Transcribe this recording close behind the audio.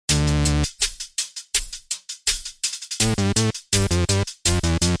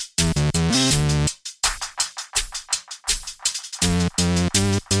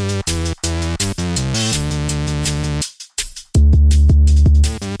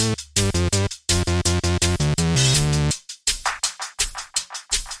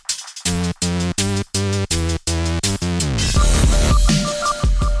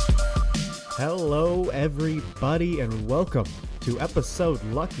everybody, and welcome to episode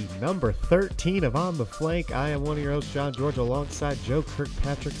lucky number 13 of On the Flank. I am one of your hosts, John George, alongside Joe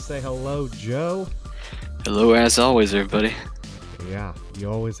Kirkpatrick. Say hello, Joe. Hello, as always, everybody. Yeah, you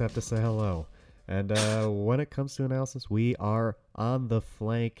always have to say hello. And when it comes to analysis, we are On the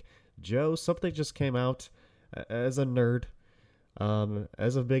Flank. Joe, something just came out. As a nerd,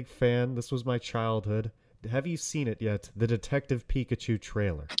 as a big fan, this was my childhood. Have you seen it yet? The Detective Pikachu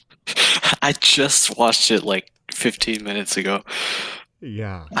trailer. I just watched it like 15 minutes ago.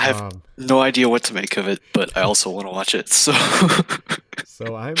 Yeah. I have no idea what to make of it, but I also want to watch it. So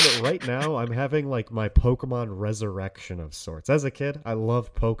right now I'm having like my Pokemon resurrection of sorts. As a kid, I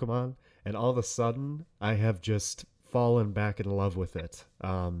loved Pokemon, and all of a sudden I have just fallen back in love with it.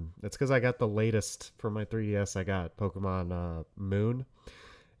 It's because I got the latest for my 3DS. I got Pokemon Moon.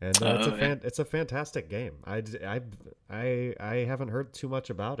 And it's a fantastic game. I haven't heard too much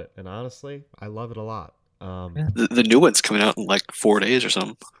about it, and honestly, I love it a lot. The new one's coming out in like 4 days or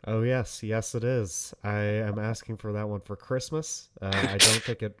something. Oh yes, it is. I am asking for that one for Christmas. I don't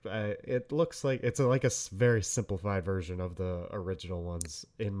think it looks like it's like a very simplified version of the original ones,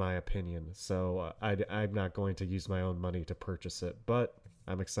 in my opinion. So I'm not going to use my own money to purchase it, but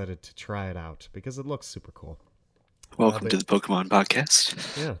I'm excited to try it out because it looks super cool. Welcome to the Pokemon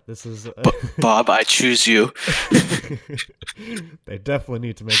podcast. Yeah, this is... Bob, I choose you. They definitely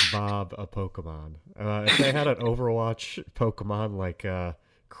need to make Bob a Pokemon. If they had an Overwatch Pokemon, like,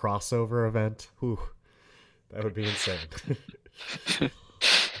 crossover event, that would be insane.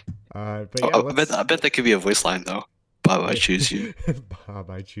 But yeah, I bet that could be a voice line, though. Bob, I choose you. Bob,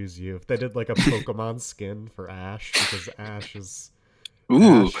 I choose you. If they did, like, a Pokemon skin for Ash, because Ash is...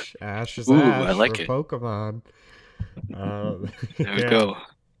 Ash is Ash I like for it. Pokemon. There we go.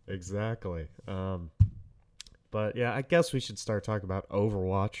 Exactly. But yeah, I guess we should start talking about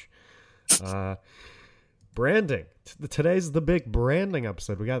Overwatch. Branding. Today's the big branding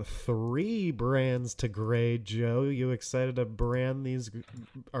episode. We got 3 brands to grade. Joe, you excited to grade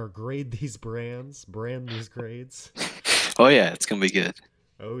these brands? Brand these grades? Oh yeah, it's gonna be good.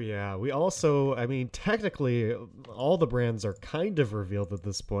 Oh yeah, we also, technically, all the brands are kind of revealed at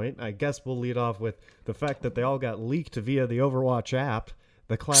this point. I guess we'll lead off with the fact that they all got leaked via the Overwatch app,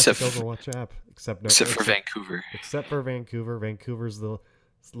 the classic Overwatch app, except for Vancouver. Except for Vancouver. Vancouver's the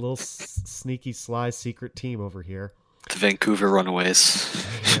little sneaky, sly, secret team over here. The Vancouver Runaways.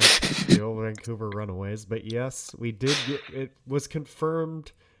 Yeah, the old Vancouver Runaways. But yes, we did it was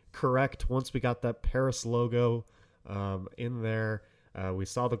confirmed correct once we got that Paris logo in there. We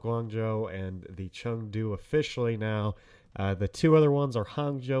saw the Guangzhou and the Chengdu officially now. The 2 other ones are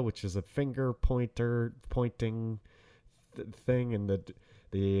Hangzhou, which is a finger pointing thing, and the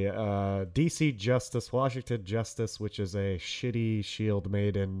DC Justice, Washington Justice, which is a shitty shield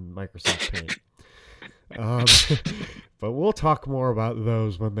made in Microsoft Paint. But we'll talk more about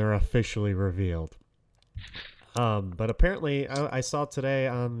those when they're officially revealed. But apparently, I saw today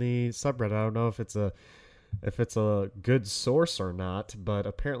on the subreddit, I don't know if it's a good source or not, but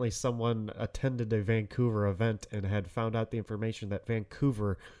apparently someone attended a Vancouver event and had found out the information that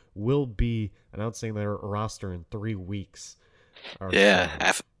Vancouver will be announcing their roster in 3 weeks.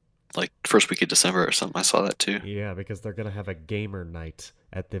 Yeah, like first week of December or something. I saw that too. Yeah, because they're going to have a gamer night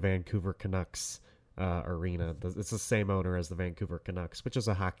at the Vancouver Canucks arena. It's the same owner as the Vancouver Canucks, which is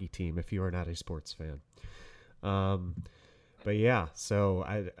a hockey team if you are not a sports fan. But yeah, so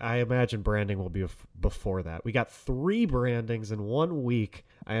I imagine branding will be before that. We got 3 brandings in 1 week.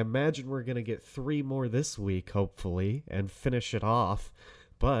 I imagine we're going to get 3 more this week, hopefully, and finish it off.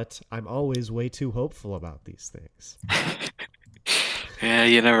 But I'm always way too hopeful about these things. Yeah,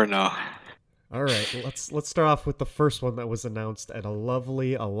 you never know. All right, let's start off with the first one that was announced at a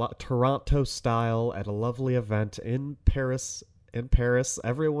lovely, Toronto style, at a lovely event in Paris. In Paris,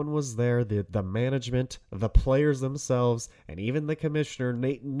 everyone was there, the management, the players themselves, and even the commissioner,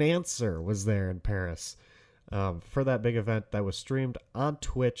 Nate Nancer, was there in Paris for that big event that was streamed on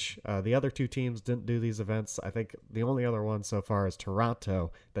Twitch. The other 2 teams didn't do these events. I think the only other one so far is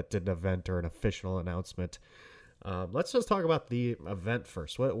Toronto that did an event or an official announcement. Let's just talk about the event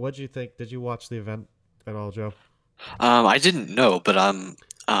first. What did you think? Did you watch the event at all, Joe? I didn't know, but I'm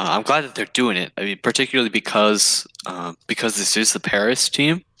glad that they're doing it. I mean, particularly because this is the Paris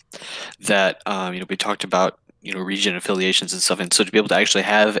team that we talked about region affiliations and stuff, and so to be able to actually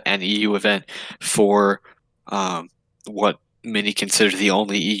have an EU event for what many consider the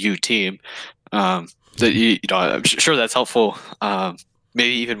only EU team, I'm sure that's helpful.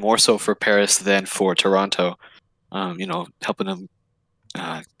 Maybe even more so for Paris than for Toronto. Helping them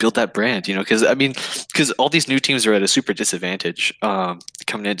build that brand, because I mean, because all these new teams are at a super disadvantage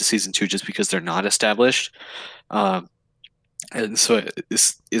coming into season 2 just because they're not established. Um, and so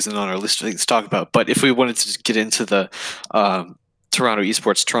this isn't on our list of things to talk about. But if we wanted to get into the Toronto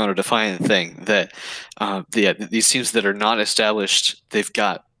Esports, Toronto Defiant thing, that these teams that are not established, they've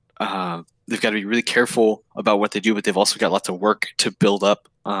got to be really careful about what they do, but they've also got lots of work to build up.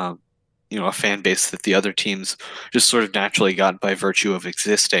 A fan base that the other teams just sort of naturally got by virtue of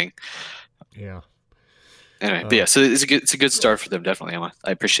existing. Yeah. Anyway, but yeah, so it's a good start for them, definitely, Emma. I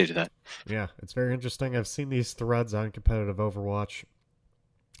appreciated that. Yeah, it's very interesting. I've seen these threads on competitive Overwatch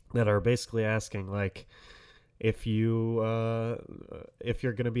that are basically asking like, if you're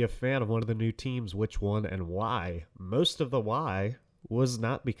going to be a fan of one of the new teams, which one and why. Most of the why was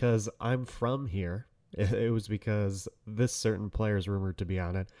not because I'm from here. It was because this certain player is rumored to be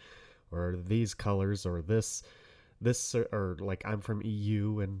on it, or these colors, or this, or like I'm from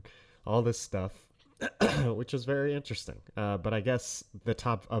EU and all this stuff. Which is very interesting. But I guess the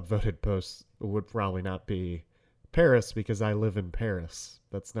top upvoted post would probably not be Paris because I live in Paris.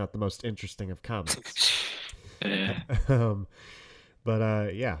 That's not the most interesting of comments. Yeah.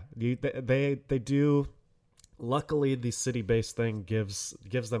 Yeah, they do. Luckily, the city-based thing gives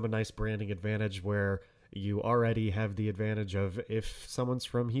them a nice branding advantage where you already have the advantage of if someone's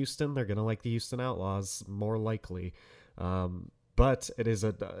from Houston, they're gonna like the Houston Outlaws more likely. But it's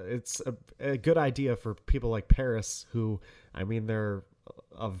a good idea for people like Paris, who, I mean, they're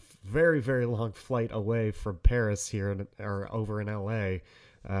a very, very long flight away from Paris here or over in LA.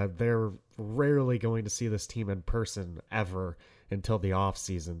 They're rarely going to see this team in person ever until the off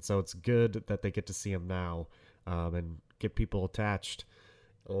season. So it's good that they get to see them now and get people attached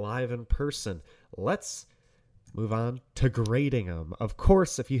live in person. Let's move on to grading them. Of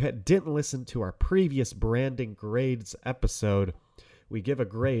course, if you didn't listen to our previous branding grades episode, we give a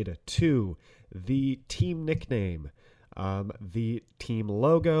grade to the team nickname, the team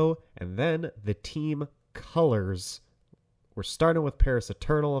logo, and then the team colors. We're starting with Paris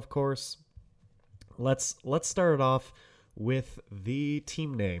Eternal, of course. Let's start it off with the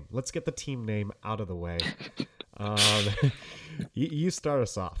team name. Let's get the team name out of the way. You start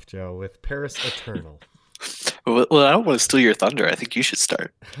us off, Joe, with Paris Eternal. Well, I don't want to steal your thunder. I think you should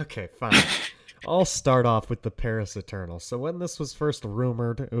start. Okay, fine. I'll start off with the Paris Eternal. So when this was first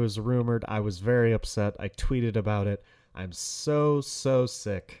rumored, I was very upset. I tweeted about it. I'm so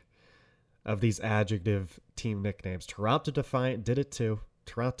sick of these adjective team nicknames. Toronto Defiant did it too.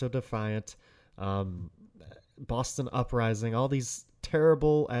 Toronto Defiant, Boston Uprising, all these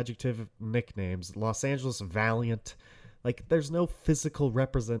terrible adjective nicknames. Los Angeles Valiant. Like, there's no physical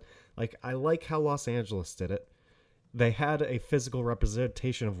represent. Like, I like how Los Angeles did it. They had a physical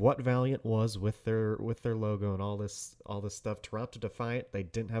representation of what Valiant was with their logo and all this stuff. Toronto Defiant, they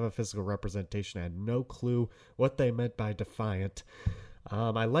didn't have a physical representation. I had no clue what they meant by Defiant.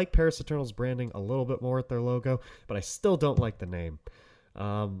 I like Paris Eternal's branding a little bit more at their logo, but I still don't like the name.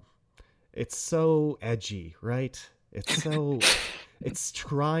 It's so edgy, right? It's so it's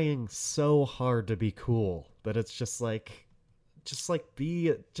trying so hard to be cool that it's just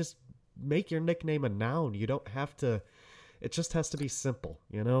make your nickname a noun. You don't have to. It just has to be simple,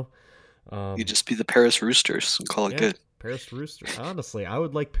 you know? You just be the Paris Roosters and call it good. Paris Roosters. Honestly, I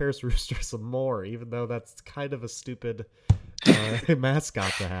would like Paris Roosters some more, even though that's kind of a stupid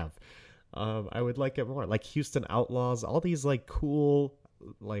mascot to have. I would like it more. Like Houston Outlaws, all these like cool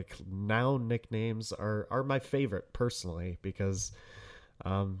like noun nicknames are my favorite personally because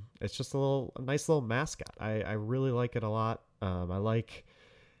it's just a nice little mascot. I really like it a lot.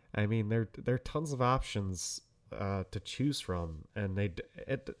 I mean, there are tons of options to choose from, and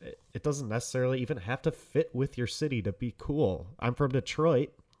it doesn't necessarily even have to fit with your city to be cool. I'm from Detroit.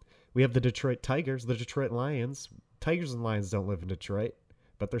 We have the Detroit Tigers, the Detroit Lions. Tigers and Lions don't live in Detroit,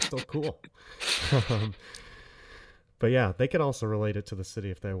 but they're still cool. But yeah, they can also relate it to the city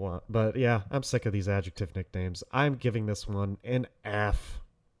if they want. But yeah, I'm sick of these adjective nicknames. I'm giving this one an F.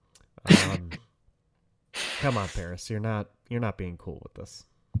 Come on, Paris, you're not being cool with this.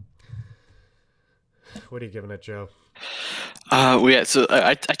 What are you giving it, Joe? Yeah, so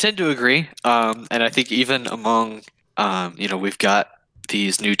I tend to agree, and I think even among we've got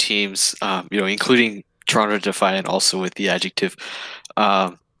these new teams, including Toronto Defiant, also with the adjective.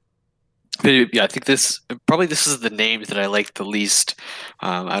 But yeah, I think this is the name that I like the least.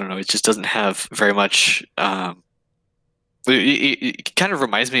 I don't know, it just doesn't have very much. It kind of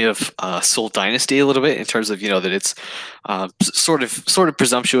reminds me of Seoul Dynasty a little bit in terms of that it's sort of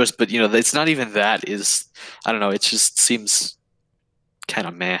presumptuous, but it's not even that. I don't know. It just seems kind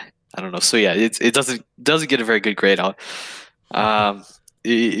of meh. I don't know. So yeah, it doesn't get a very good grade out.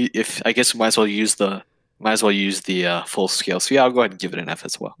 if I guess we might as well use the full scale. So yeah, I'll go ahead and give it an F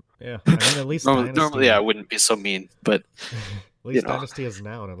as well. Yeah, I mean, at least Normally, yeah, I Dynasty, wouldn't be so mean, but at you least know, Dynasty is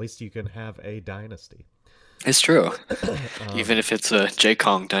now, and at least you can have a Dynasty. it's true. Even um, if it's a J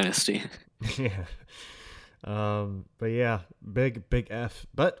Kong dynasty. yeah. But yeah, big F.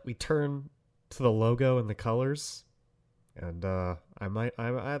 But we turn to the logo and the colors, and I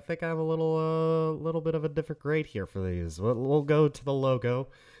think I have a little bit of a different grade here for these. We'll go to the logo.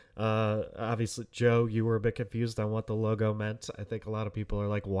 Obviously, Joe, you were a bit confused on what the logo meant. I think a lot of people are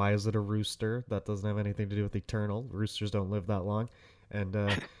like, why is it a rooster? That doesn't have anything to do with eternal. Roosters don't live that long. And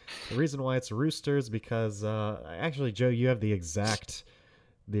the reason why it's a rooster is because actually, Joe, you have the exact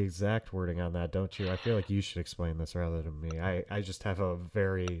wording on that, don't you? I feel like you should explain this rather than me. I just have a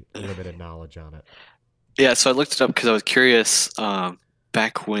very limited knowledge on it. Yeah, so I looked it up because I was curious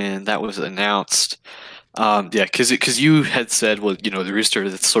back when that was announced. Yeah, because you had said, well, the rooster,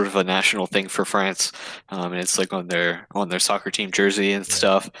 that's sort of a national thing for France, and it's like on their soccer team jersey and Yeah.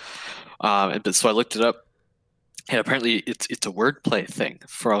 stuff. But so I looked it up, and apparently it's a wordplay thing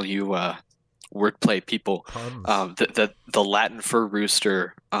for all you wordplay people. Puns. The Latin for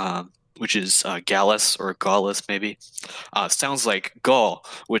rooster, which is Gallus or Gallus maybe, sounds like Gaul,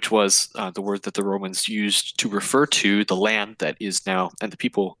 which was the word that the Romans used to refer to the land that is now, and the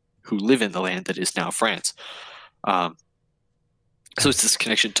people who live in the land that is now France. Um, so it's this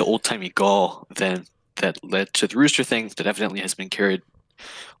connection to old-timey Gaul then that led to the rooster thing that evidently has been carried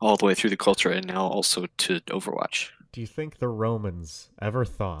all the way through the culture and now also to Overwatch. Do you think the Romans ever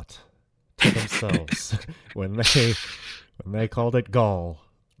thought to themselves when they called it Gaul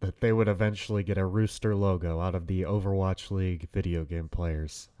that they would eventually get a rooster logo out of the Overwatch League video game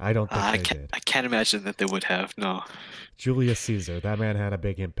players? I don't think they did. I can't imagine that they would have. No. Julius Caesar, that man had a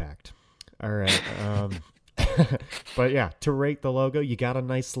big impact. All right. But yeah, to rate the logo, you got a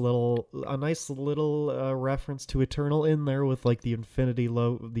nice little reference to Eternal in there with like the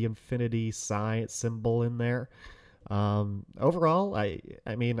infinity sign symbol in there. Overall, I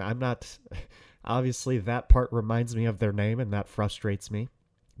mean, I'm not obviously that part reminds me of their name and that frustrates me.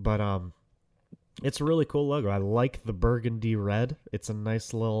 But it's a really cool logo. I like the burgundy red. It's a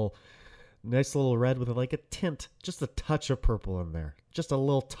nice little red with like a tint, just a touch of purple in there. Just a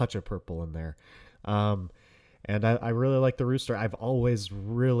little touch of purple in there. And I really like the rooster. I've always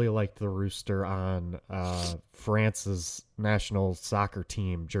really liked the rooster on France's national soccer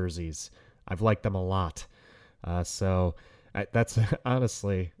team jerseys. I've liked them a lot. That's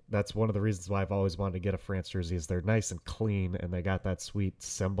honestly, that's one of the reasons why I've always wanted to get a France jersey is they're nice and clean and they got that sweet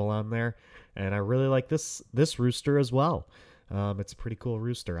symbol on there. And I really like this rooster as well. It's a pretty cool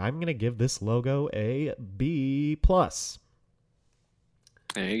rooster. I'm going to give this logo a B+.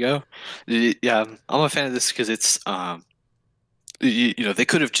 There you go. Yeah, I'm a fan of this because it's they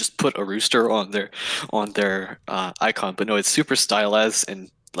could have just put a rooster on their icon, but no, it's super stylized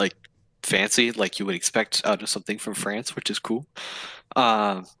and like fancy, like you would expect out of something from France, which is cool.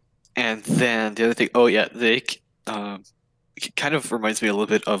 And then the other thing, oh yeah, it kind of reminds me a little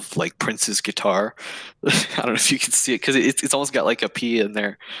bit of like Prince's guitar. I don't know if you can see it because it's almost got like a P in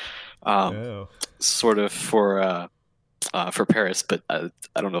there, Oh. sort of for Paris, but I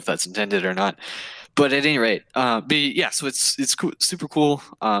don't know if that's intended or not. But at any rate, but yeah, so it's cool, super cool.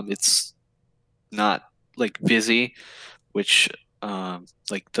 It's not like busy, which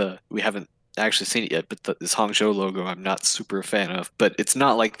we haven't actually seen it yet, but this Hangzhou logo I'm not super a fan of, but it's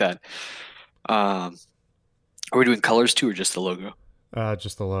not like that. Are we doing colors too, or just the logo?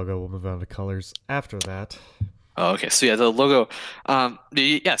 Just the logo. We'll move on to colors after that. Oh, okay. So yeah, the logo.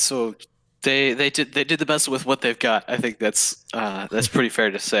 Yeah. So they did the best with what they've got. I think that's pretty fair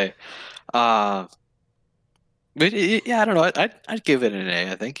to say. Uh, but yeah, I don't know. I'd give it an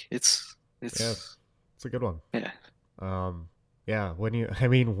A. I think Yeah, it's it's a good one. yeah. Yeah, when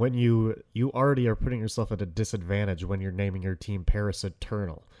you already are putting yourself at a disadvantage when you're naming your team Paris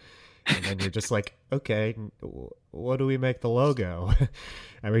Eternal. And then you're just like, okay, what do we make the logo?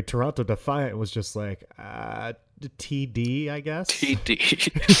 I mean, Toronto Defiant was just like, TD, I guess.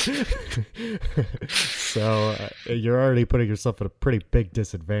 TD. So you're already putting yourself at a pretty big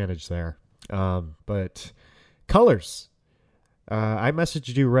disadvantage there. But colors. I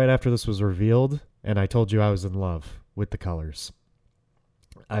messaged you right after this was revealed, and I told you I was in love with the colors.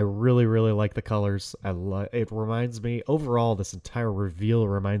 I really, really like the colors. It reminds me, overall, this entire reveal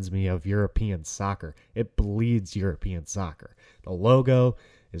reminds me of European soccer. It bleeds European soccer. The logo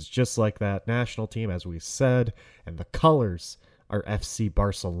is just like that national team, as we said, and the colors are FC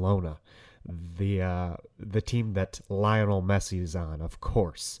Barcelona, the team that Lionel Messi is on, of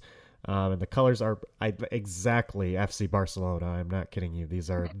course. And the colors are exactly FC Barcelona. I'm not kidding you. These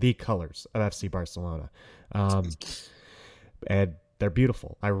are the colors of FC Barcelona. And they're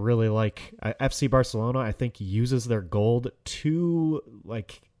beautiful. I really like FC Barcelona. I think uses their gold too,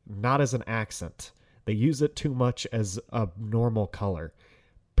 like, not as an accent. They use it too much as a normal color.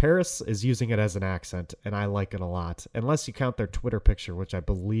 Paris is using it as an accent, and I like it a lot. Unless you count their Twitter picture, which I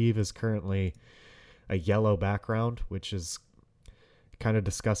believe is currently a yellow background, which is kind of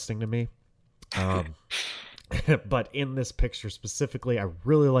disgusting to me. But in this picture specifically, I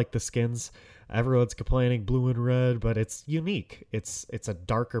really like the skins. Everyone's complaining blue and red, but it's unique. It's a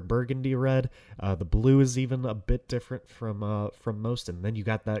darker burgundy red. The blue is even a bit different from most, and then you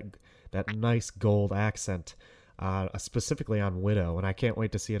got that nice gold accent, specifically on Widow, and I can't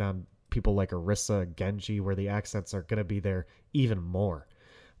wait to see it on people like Orisa, Genji, where the accents are going to be there even more.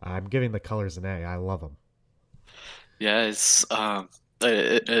 I'm giving the colors an A. I love them. Yeah, it's I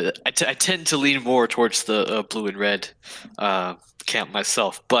tend to lean more towards the blue and red camp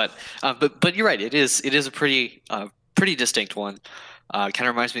myself, but you're right. It is a pretty distinct one. Kind of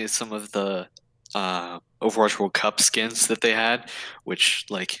reminds me of some of the Overwatch World Cup skins that they had, which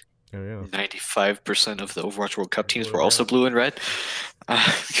like 95% of the Overwatch World Cup teams were also blue and red,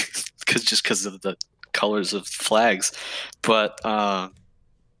 because of the colors of flags. But yeah,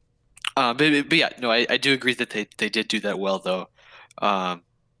 no, I do agree that they did do that well, though.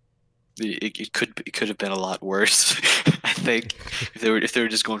 It could have been a lot worse. I think if they were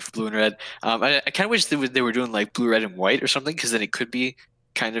just going for blue and red. I kind of wish they were doing like blue, red, and white or something, because then it could be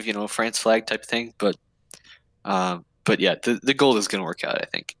kind of France flag type thing. But yeah, the gold is going to work out, I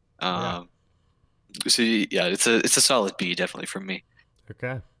think. So yeah, it's a solid B definitely for me.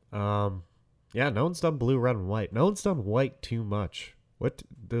 Okay. Yeah, no one's done blue, red, and white. No one's done white too much. What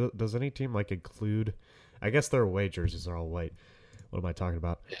does any team like include? I guess their away jerseys are all white. What am I talking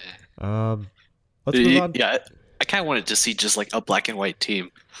about? Let's move on. Yeah, I kind of wanted to see just like a black and white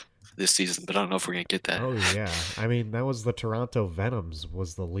team this season, but I don't know if we're gonna get that. Oh yeah, I mean that was the Toronto Venoms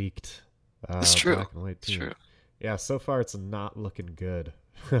was the leaked That's true. black and white team. True. Yeah, so far it's not looking good.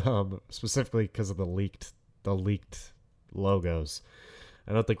 Specifically because of the leaked logos.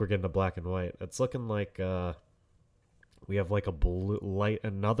 I don't think we're getting a black and white. It's looking like we have like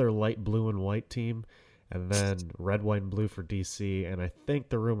another light blue and white team, and then red, white, and blue for DC. And I think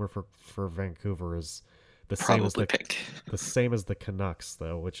the rumor for Vancouver is the same as pink. The same as the Canucks,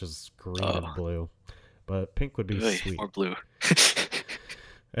 though, which is green and blue. But pink would be sweet. More blue.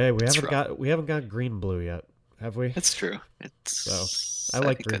 Hey, we haven't got green and blue yet, have we? That's true. I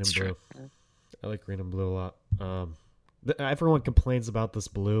like green and blue. I like green and blue a lot. Everyone complains about this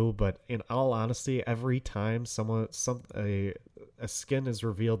blue, but in all honesty, every time a skin is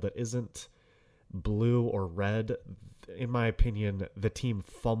revealed that isn't blue or red, in my opinion, the team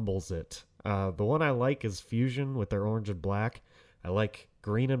fumbles it. The one I like is Fusion with their orange and black. I like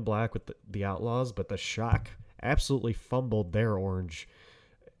green and black with the Outlaws, but the Shock absolutely fumbled their orange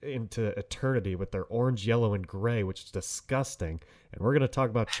into eternity with their orange, yellow, and gray, which is disgusting. And we're going to talk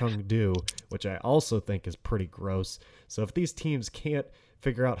about Chengdu, which I also think is pretty gross. So if these teams can't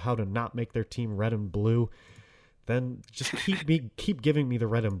figure out how to not make their team red and blue, then just keep giving me the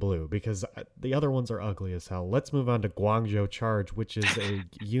red and blue, because the other ones are ugly as hell. Let's move on to Guangzhou Charge, which is a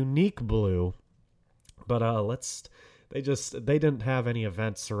unique blue. But they didn't have any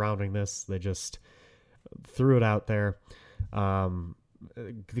events surrounding this. They just threw it out there.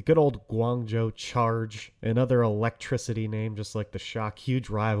 The good old Guangzhou Charge, another electricity name, just like the Shock. Huge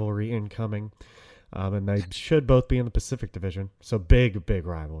rivalry incoming. And they should both be in the Pacific Division. So big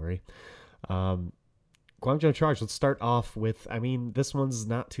rivalry. Guangzhou Charge, let's start off with, this one's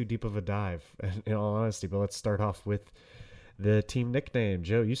not too deep of a dive, in all honesty, but let's start off with the team nickname.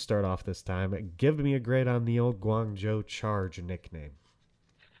 Joe, you start off this time. Give me a grade on the old Guangzhou Charge nickname.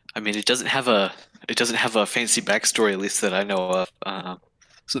 It doesn't have a fancy backstory, at least that I know of.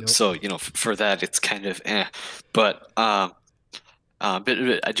 So for that, it's kind of But I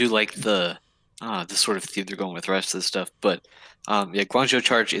do like the sort of theme they're going with the rest of the stuff. But Guangzhou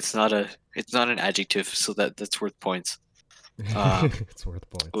Charge, it's not an adjective, so that's worth points. It's worth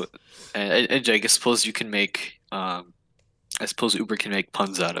points. And I suppose you can make I suppose Uber can make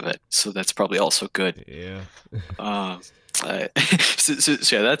puns out of it, so that's probably also good. Yeah.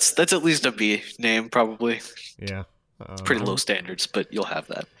 So yeah, that's at least a B name probably. Yeah. It's pretty low standards, but you'll have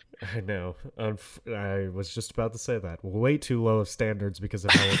that. I know. I was just about to say that. Way too low of standards because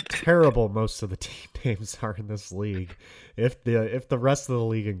of how terrible most of the team names are in this league. If the rest of the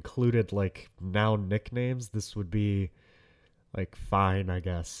league included like noun nicknames, this would be like fine, I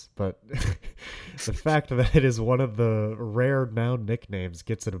guess. But the fact that it is one of the rare noun nicknames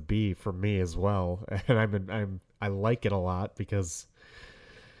gets it a B for me as well, and I like it a lot because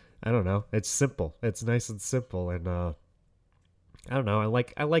I don't know, it's simple, it's nice and simple, and I don't know, I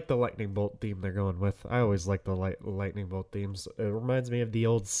like the lightning bolt theme they're going with. I always like the lightning bolt themes. It reminds me of the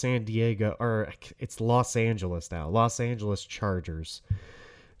old San Diego, or it's Los Angeles now, Los Angeles Chargers.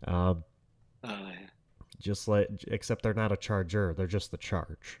 Um, Uh, just like except they're not a charger, they're just the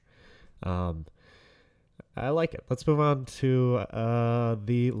charge. um I like it. Let's move on to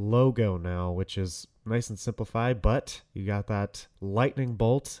the logo now, which is nice and simplified, but you got that lightning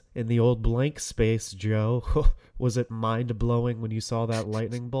bolt in the old blank space, Joe. Was it mind-blowing when you saw that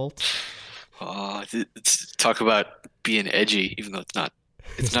lightning bolt? talk about being edgy, even though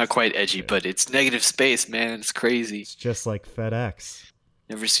it's not quite edgy, but it's negative space, man. It's crazy. It's just like FedEx.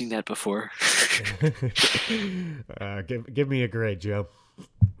 Never seen that before. Give me a grade, Joe.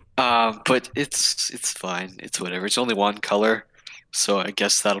 But it's fine. It's whatever. It's only one color, so I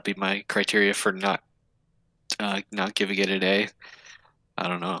guess that'll be my criteria for not giving it an A. I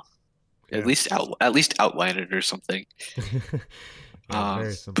don't know. Yeah. At least outline it or something. Yeah, Um, very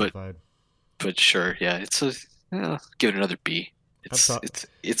but simplified. but sure, yeah. Give it another B. I've, ta-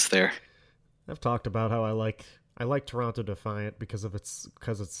 It's there. I've talked about how I like Toronto Defiant because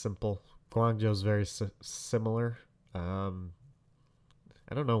it's simple. Guangzhou's very similar. I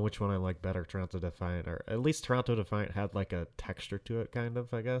don't know which one I like better, Toronto Defiant, or at least Toronto Defiant had like a texture to it, kind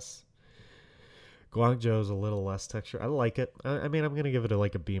of, I guess. Guangzhou's a little less texture. I like it. I mean, I'm gonna give it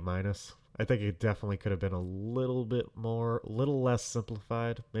like a B minus. I think it definitely could have been a little bit more, little less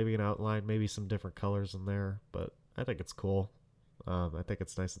simplified. Maybe an outline, maybe some different colors in there. But I think it's cool. I think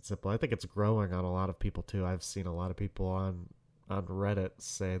it's nice and simple. I think it's growing on a lot of people too. I've seen a lot of people on Reddit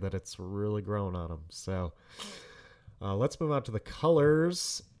say that it's really growing on them. So let's move on to the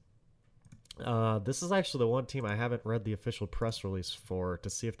colors. This is actually the one team I haven't read the official press release for to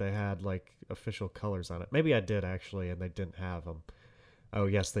see if they had like official colors on it. Maybe I did actually, and they didn't have them. Oh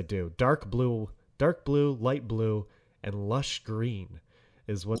yes, they do. Dark blue, light blue, and lush green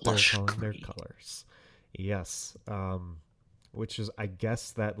is what they're calling their colors. Yes, which is I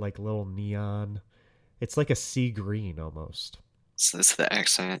guess that like little neon. It's like a sea green almost. So that's the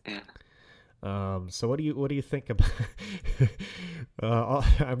accent. Yeah. So what do you think about?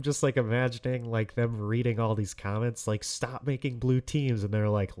 I'm just like imagining like them reading all these comments, like stop making blue teams, and they're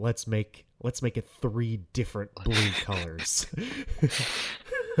like, let's make it three different blue colors.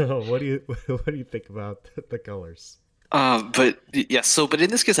 What do you think about the colors? But yeah, but in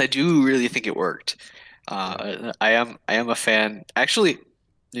this case, I do really think it worked. Yeah. I am a fan. Actually,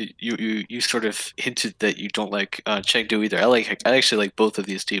 you sort of hinted that you don't like Chengdu either. I actually like both of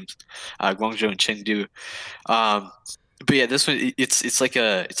these teams, Guangzhou and Chengdu. Um, but yeah, this one it's like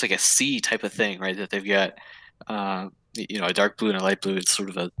a sea type of thing, right? That they've got a dark blue and a light blue. It's sort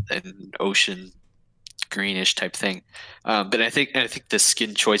of an ocean greenish type thing. But I think the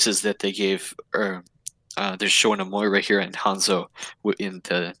skin choices that they gave are they're showing a Moira here and Hanzo in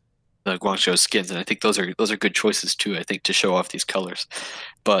the Guangzhou skins, and I think those are good choices too. I think to show off these colors,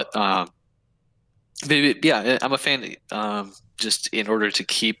 but maybe yeah, I'm a fan. Just in order to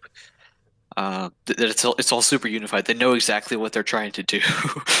keep that it's all super unified. They know exactly what they're trying to do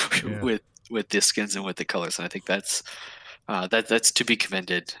Yeah. with the skins and with the colors, and I think that's to be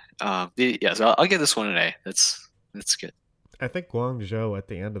commended. Yeah, so I'll give this one an A. That's good. I think Guangzhou at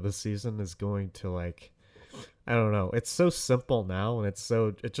the end of the season is going to like I don't know. It's so simple now and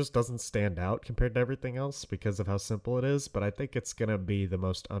it just doesn't stand out compared to everything else because of how simple it is, but I think it's going to be the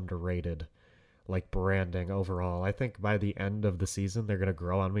most underrated like branding overall. I think by the end of the season they're going to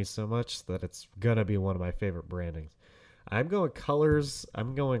grow on me so much that it's going to be one of my favorite brandings. I'm going colors.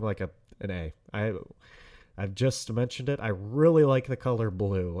 I'm going like an A. I've just mentioned it. I really like the color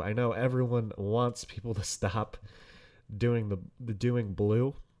blue. I know everyone wants people to stop doing the doing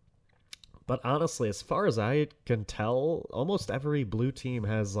blue. But honestly, as far as I can tell, almost every blue team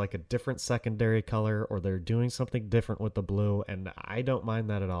has like a different secondary color or they're doing something different with the blue, and I don't mind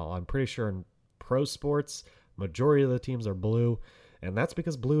that at all. I'm pretty sure in pro sports, majority of the teams are blue, and that's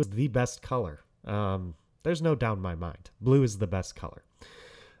because blue is the best color. There's no doubt in my mind. Blue is the best color.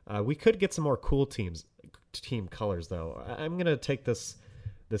 We could get some more cool team colors though. I'm gonna take this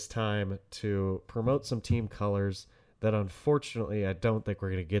time to promote some team colors that unfortunately I don't think we're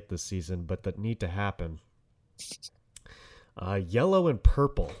going to get this season, but that need to happen. Yellow and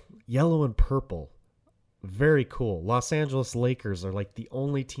purple. Yellow and purple. Very cool. Los Angeles Lakers are like the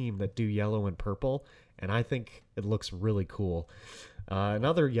only team that do yellow and purple, and I think it looks really cool.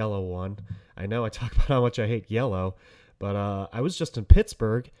 Another yellow one. I know I talk about how much I hate yellow, But I was just in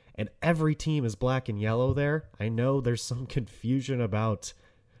Pittsburgh, and every team is black and yellow there. I know there's some confusion about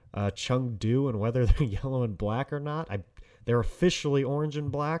Chengdu and whether they're yellow and black or not. They're officially orange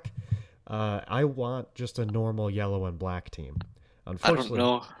and black. I want just a normal yellow and black team. Unfortunately, I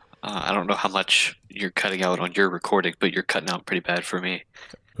don't know. I don't know how much you're cutting out on your recording, but you're cutting out pretty bad for me.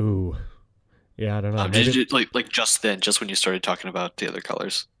 ooh, yeah, I don't know. Maybe, Like just then, just when you started talking about the other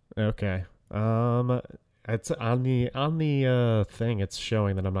colors. okay. It's on the thing. It's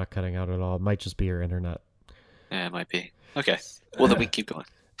showing that I'm not cutting out at all. It might just be your internet. Yeah, it might be. Okay. Well, then we keep going.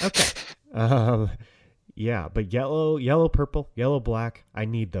 Okay. Um, yeah, but yellow, purple, yellow, black. I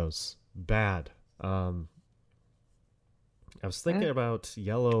need those bad. I was thinking about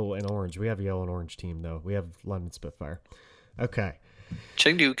yellow and orange. We have a yellow and orange team though. We have London Spitfire. Okay.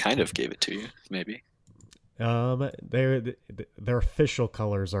 Chengdu kind of gave it to you, maybe. Their official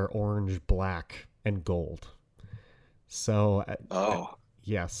colors are orange, black, and gold. So, Oh.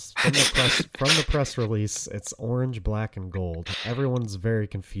 yes, from the press release, it's orange, black, and gold. Everyone's very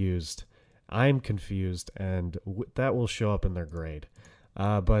confused. I'm confused, and that will show up in their grade.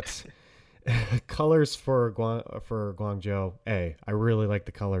 But colors for Guangzhou, I really like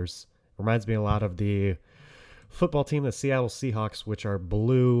the colors. Reminds me a lot of the football team, the Seattle Seahawks, which are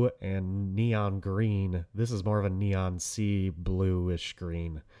blue and neon green. This is more of a neon sea bluish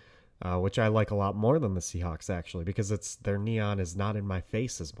green, which I like a lot more than the Seahawks actually, because their neon is not in my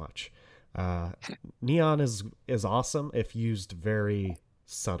face as much. Neon is awesome if used very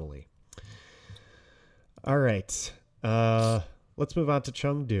subtly. All right, let's move on to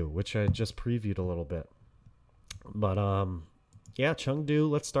Chengdu, which I just previewed a little bit. But yeah, Chengdu.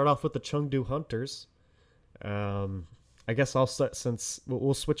 Let's start off with the Chengdu Hunters. I guess I'll start, since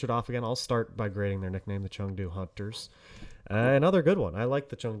we'll switch it off again. I'll start by grading their nickname, the Chengdu Hunters. Another good one. I like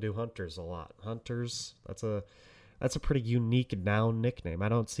the Chengdu Hunters a lot. Hunters, that's a pretty unique noun nickname. I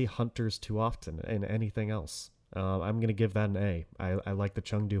don't see hunters too often in anything else. I'm going to give that an A. I like the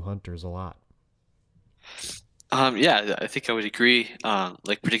Chengdu Hunters a lot. Yeah, I think I would agree.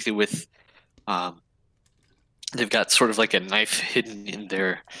 Like particularly with, they've got sort of like a knife hidden in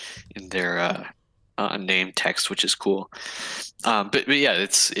their name text, which is cool. But yeah,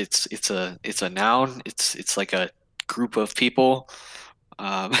 it's a noun. It's like a group of people.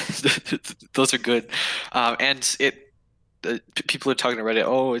 Those are good. And people are talking to Reddit.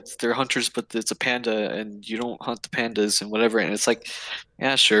 Oh, they're hunters, but it's a panda, and you don't hunt the pandas and whatever. And it's like,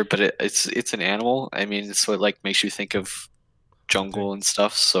 yeah, sure, but it's an animal. I mean, so it like makes you think of jungle and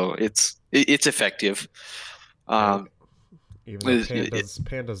stuff. So it's effective. Even though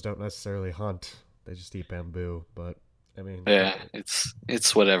pandas don't necessarily hunt, they just eat bamboo. But I mean, yeah,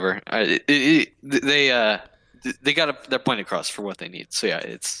 it's whatever. They got their point across for what they need. So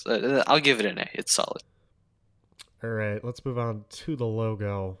yeah, I'll give it an A. It's solid. All right, let's move on to the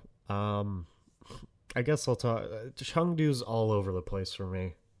logo. I guess I'll talk. Chengdu's all over the place for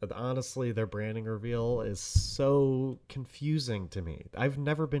me. But honestly, their branding reveal is so confusing to me. I've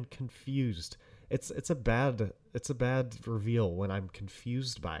never been confused. It's a bad reveal when I'm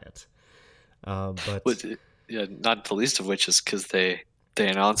confused by it. But yeah, not the least of which is because they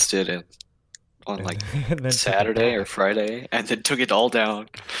announced it on like and Saturday or Friday, and then took it all down,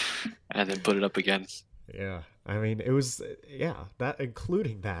 and then put it up again. Yeah, I mean, it was, that,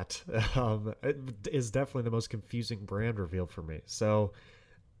 including that, it is definitely the most confusing brand reveal for me. So,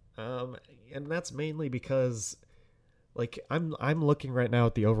 and that's mainly because, like, I'm looking right now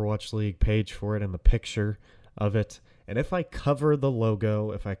at the Overwatch League page for it and the picture of it, and if I cover the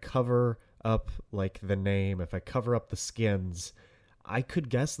logo, if I cover up, like, the name, if I cover up the skins, I could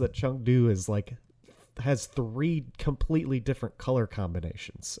guess that Chengdu is, like, has 3 completely different color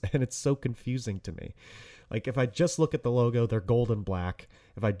combinations, and it's so confusing to me. Like, if I just look at the logo, they're gold and black.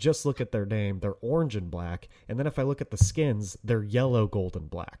 If I just look at their name, they're orange and black. And then if I look at the skins, they're yellow, gold, and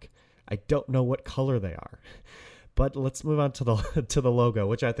black. I don't know what color they are. But let's move on to the logo,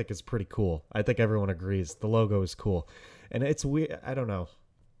 which I think is pretty cool. I think everyone agrees the logo is cool. And it's weird. I don't know.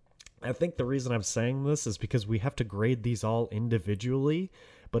 I think the reason I'm saying this is because we have to grade these all individually.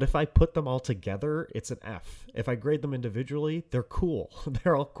 But if I put them all together, it's an F. If I grade them individually, they're cool.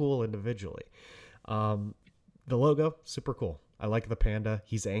 They're all cool individually. The logo, super cool. I like the panda.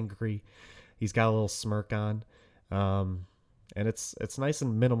 He's angry. He's got a little smirk on. And it's nice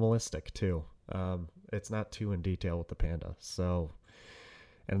and minimalistic too. It's not too in detail with the panda. So,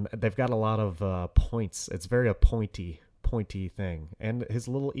 and they've got a lot of points. It's very a pointy thing. And his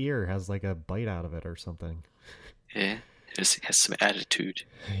little ear has like a bite out of it or something. Yeah, it has some attitude.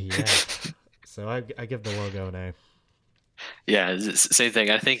 Yeah. So I give the logo an A. Yeah, same thing.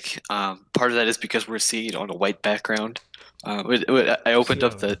 I think part of that is because we're seeing it on a white background. I opened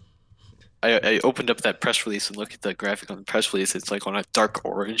up Yeah, the I opened up that press release and looked at the graphic on the press release. It's like on a dark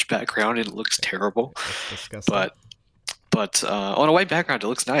orange background and it looks terrible. it's disgusting. But on a white background, it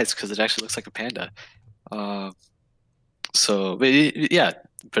looks nice because it actually looks like a panda. Uh, yeah,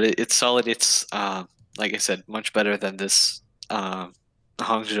 but it's solid. It's like I said, much better than this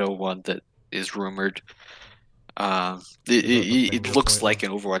Hangzhou one that is rumored. Is that the thing It you're looks pointing? like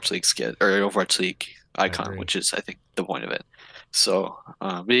an Overwatch League skin or an Overwatch League I icon, agree. which is I think the point of it. So,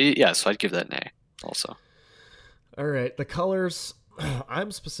 yeah, so I'd give that an A also. All right, the colors.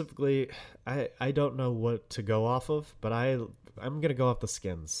 I'm specifically. I don't know what to go off of, but I'm gonna go off the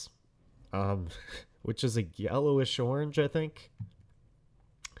skins, um, which is a yellowish orange, I think.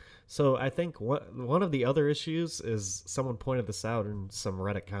 So I think one of the other issues is someone pointed this out in some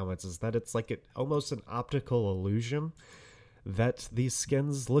Reddit comments is that it's like almost an optical illusion that these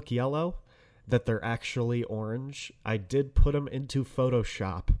skins look yellow, that they're actually orange. I did put them into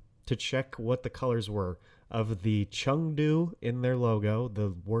Photoshop to check what the colors were of the Chengdu in their logo,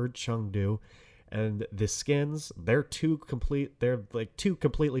 the word Chengdu, and the skins. They're like two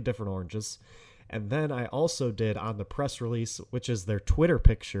completely different oranges. And then I also did on the press release, which is their Twitter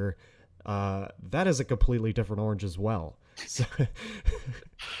picture. That is a completely different orange as well. So,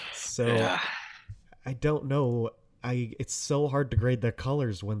 so Yeah. I don't know. It's so hard to grade their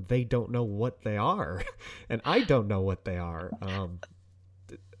colors when they don't know what they are, and I don't know what they are.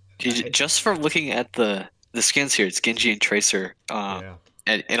 Just from looking at the skins here, it's Genji and Tracer. Yeah,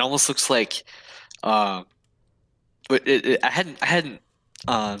 And it almost looks like um but I hadn't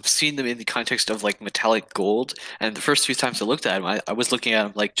seen them in the context of like metallic gold. And the first few times I looked at them, I was looking at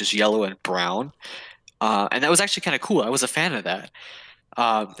them like just yellow and brown. And that was actually kind of cool. I was a fan of that.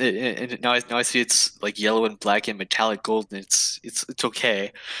 And now I see it's like yellow and black and metallic gold, and it's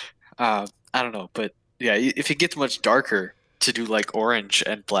okay. I don't know, but yeah, if it gets much darker to do like orange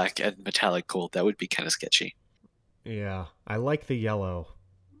and black and metallic gold, that would be kind of sketchy. yeah. I like the yellow,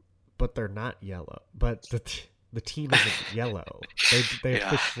 but they're not yellow. But the team isn't yellow. They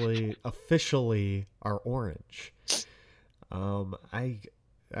Yeah. officially are orange.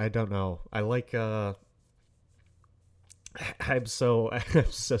 I don't know. I like I'm so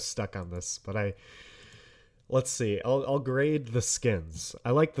I'm so stuck on this, but let's see. I'll grade the skins. I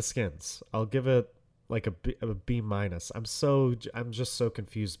like the skins. I'll give it like a B minus. I'm just so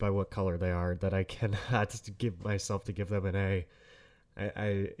confused by what color they are that I cannot give myself to give them an A.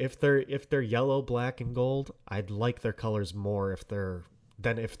 If they're yellow, black, and gold, I'd like their colors more if they're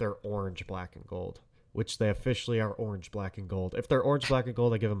orange, black, and gold, which they officially are orange, black, and gold. If they're orange, black, and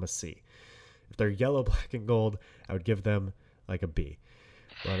gold, I give them a C. If they're yellow, black, and gold, I would give them like a B.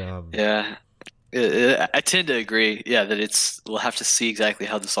 But Yeah. I tend to agree, yeah, that we'll have to see exactly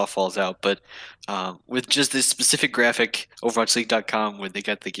how this all falls out. But with just this specific graphic, OverwatchLeague.com, where they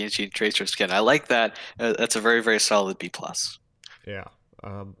got the Genji and Tracer skin, I like that. That's a very, very solid B plus. yeah,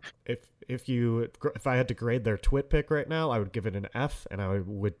 if if I had to grade their twit pick right now, I would give it an F, and I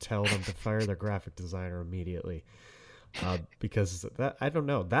would tell them to fire their graphic designer immediately. Because that I don't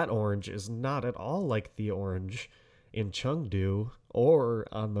know, that orange is not at all like the orange in Chengdu or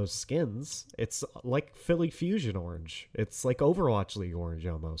on those skins. It's like Philly Fusion orange. It's like Overwatch League orange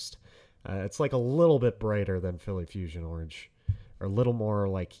almost. It's like a little bit brighter than Philly Fusion orange, or a little more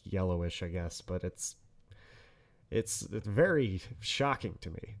like yellowish, I guess. But it's very shocking to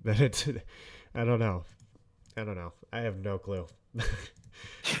me that it. I don't know. I don't know. I have no clue.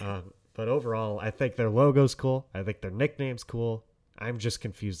 But overall, I think their logo's cool. I think their nickname's cool. I'm just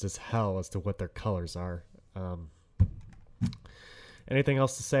confused as hell as to what their colors are. Anything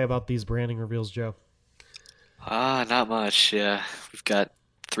else to say about these branding reveals, Joe? Not much. Yeah, we've got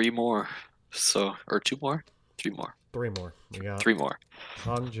three more. So, or two more? Three more. Three more. We got Three more.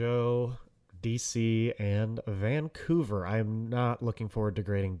 Hangzhou, DC, and Vancouver. I'm not looking forward to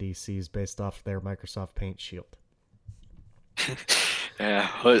grading DC's based off their Microsoft Paint shield. Yeah,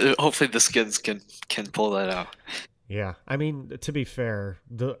 hopefully the skins can pull that out. Yeah, I mean, to be fair,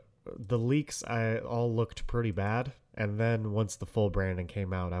 the leaks I all looked pretty bad, and then once the full branding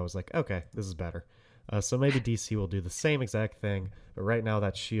came out, I was like, okay, this is better. So maybe DC will do the same exact thing, but right now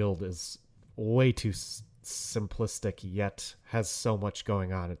that shield is way too simplistic, yet has so much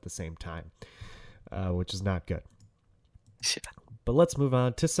going on at the same time, which is not good. But let's move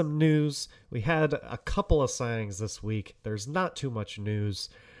on to some news. We had a couple of signings this week. There's not too much news.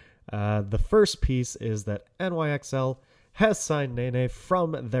 The first piece is that NYXL has signed Nene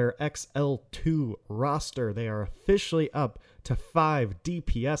from their XL2 roster. They are officially up to 5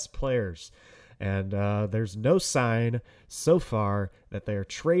 DPS players. And there's no sign so far that they are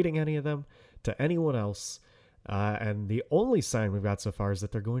trading any of them to anyone else. And the only sign we've got so far is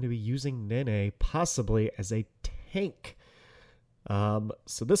that they're going to be using Nene possibly as a tank.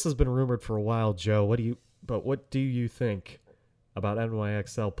 So this has been rumored for a while, Joe. What do you think about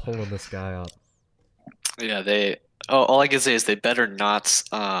NYXL pulling this guy up? Yeah, they. Oh, all I can say is they better not.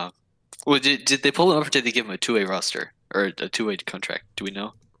 Well, did they pull him up or did they give him a two-way roster or a two-way contract? Do we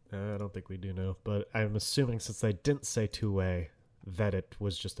know? I don't think we do know, but I'm assuming since they didn't say two-way, that it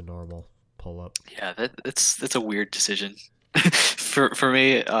was just a normal pull up. Yeah, that's a weird decision for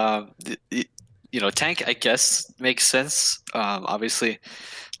me. Tank I guess makes sense. Obviously,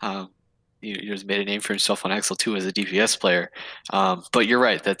 um, he's made a name for himself on XL2 as a DPS player. But you're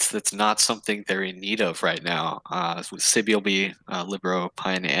right, that's not something they're in need of right now. With Sibyl, Libero,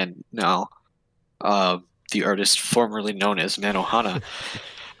 Pine, and now the artist formerly known as Manohana.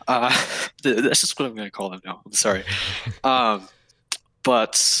 That's just what I'm going to call them now. I'm sorry.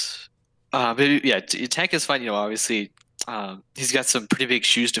 But yeah, Tank is fine. Obviously, he's got some pretty big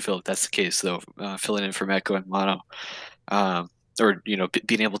shoes to fill if that's the case, though. Filling in for Meko and Mono, or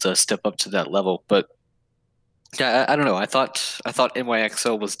being able to step up to that level. But yeah, I don't know. I thought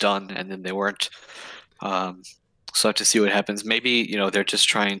NYXO was done, and then they weren't. So I have to see what happens. Maybe they're just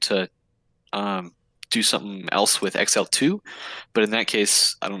trying to do something else with XL2, but in that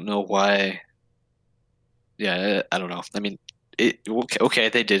case, I don't know why. Yeah, I don't know. I mean, okay,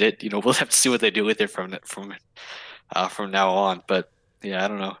 they did it. We'll have to see what they do with it from now on. But yeah, I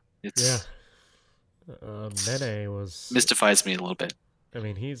don't know. It's Nene was mystifies me a little bit. I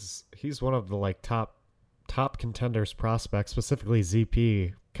mean, he's one of the top contenders prospects. Specifically,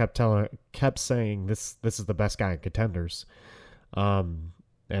 ZP kept saying this is the best guy in contenders.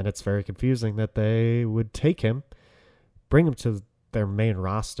 And it's very confusing that they would take him, bring him to their main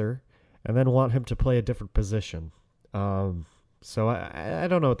roster, and then want him to play a different position. So I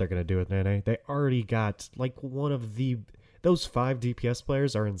don't know what they're going to do with Nene. They already got one of those 5 DPS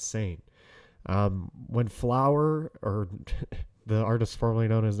players are insane. When Flower, or the artist formerly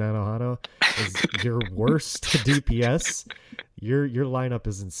known as Nanohano, is your worst DPS, your lineup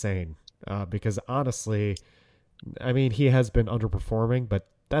is insane. Because honestly, I mean, he has been underperforming, but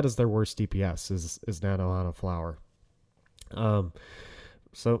that is their worst DPS is Nanohano Flower.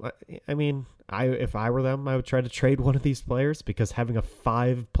 So I mean, if I were them, I would try to trade one of these players, because having a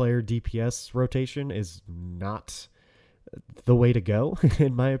 5-player DPS rotation is not the way to go,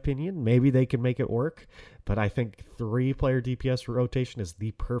 in my opinion. Maybe they can make it work, but I think 3-player DPS rotation is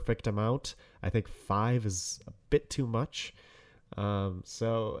the perfect amount. I think 5 is a bit too much.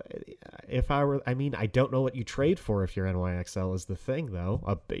 So if I were, I mean, I don't know what you trade for if you're NYXL is the thing,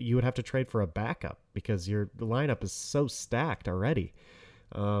 though. You would have to trade for a backup, because your lineup is so stacked already.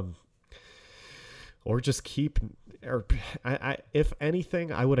 Or just keep, or if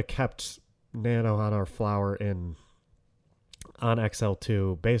anything, I would have kept Nano on our Flower on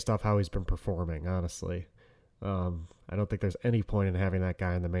XL2 based off how he's been performing, honestly. I don't think there's any point in having that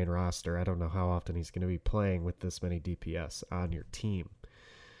guy on the main roster. I don't know how often he's going to be playing with this many DPS on your team.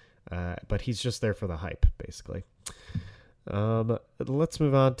 But he's just there for the hype, basically. Let's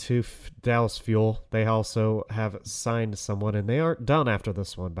move on to Dallas Fuel. They also have signed someone, and they aren't done after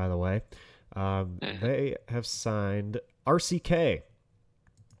this one, by the way. They have signed RCK,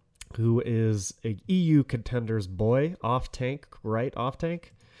 who is a EU Contenders boy, off tank.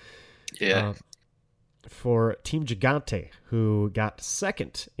 Yeah. For Team Gigante, who got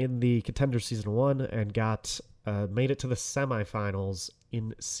second in the Contender Season 1 and made it to the semifinals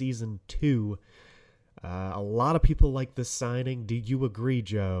in Season 2. A lot of people like this signing. Do you agree,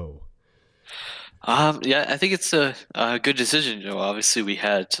 Joe? Yeah, I think it's a good decision. Obviously we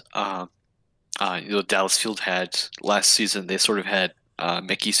had, Dallas Field had last season. They sort of had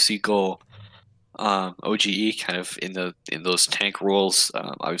Mickey Siegel, OGE kind of in those tank roles.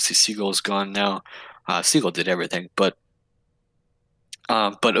 Obviously Siegel's gone now. Siegel did everything, but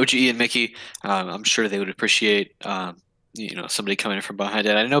OGE and Mickey, I'm sure they would appreciate somebody coming in from behind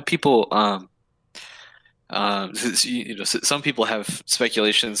it. I know people. Some people have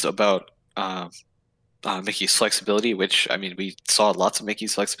speculations about Mickey's flexibility, which, I mean, we saw lots of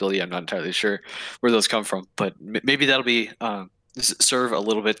Mickey's flexibility. I'm not entirely sure where those come from, but maybe that'll be serve a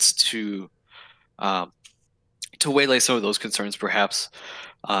little bit to waylay some of those concerns, perhaps.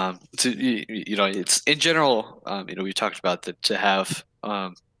 It's in general, we talked about that to have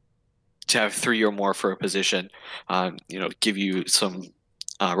 3 or more for a position, give you some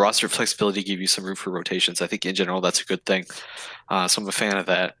roster flexibility, give you some room for rotations. I think in general that's a good thing. So I'm a fan of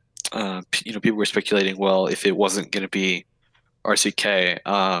that. People were speculating, well, if it wasn't going to be RCK,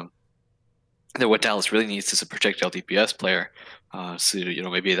 that what Dallas really needs is a projectile DPS player. So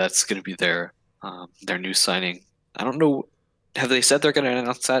maybe that's going to be their new signing. I don't know. Have they said they're going to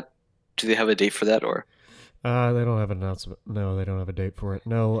announce that? Do they have a date for that or? They don't have an announcement. No, they don't have a date for it.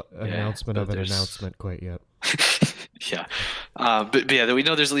 No Yeah, announcement of an announcement quite yet. yeah. But yeah, we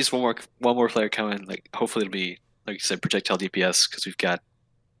know there's at least one more player coming. Like hopefully it'll be like you said, projectile DPS because we've got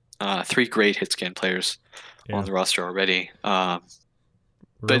three great hit scan players on Yeah. the roster already.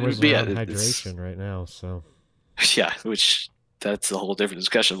 Rumors But yeah, around hydration right now, so yeah, which that's a whole different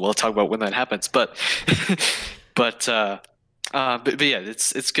discussion. We'll talk about when that happens. But yeah,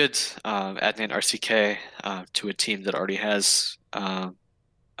 it's good adding in RCK to a team that already has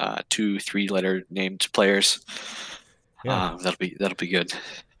two three-letter named players. yeah, That'll be good.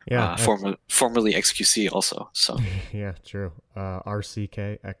 yeah, Formerly XQC also. So yeah, true.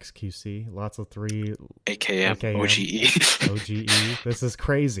 RCK, XQC, lots of three AKM, AKM, OGE. OGE. This is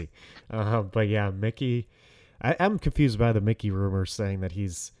crazy. But yeah, Mickey. I'm confused by the Mickey rumors saying that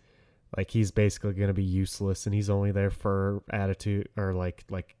he's basically going to be useless and he's only there for attitude or like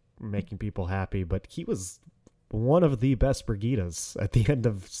making people happy. But he was one of the best Brigidas at the end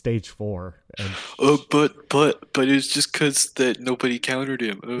of stage 4. And Oh, but it's just because that nobody countered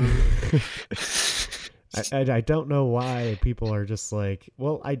him. I don't know why people are just like,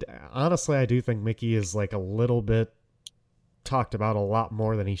 well, honestly, I do think Mickey is like a little bit talked about a lot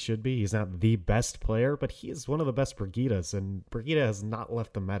more than he should be. He's not the best player, but he is one of the best Brigidas, and Brigida has not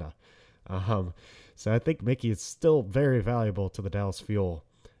left the meta. So I think Mickey is still very valuable to the Dallas Fuel,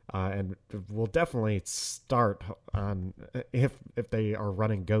 and will definitely start on if they are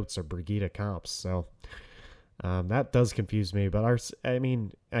running goats or Brigida comps. So that does confuse me, but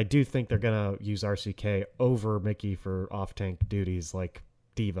I do think they're gonna use RCK over Mickey for off-tank duties like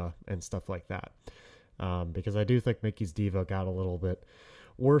Diva and stuff like that. Because I do think Mickey's Diva got a little bit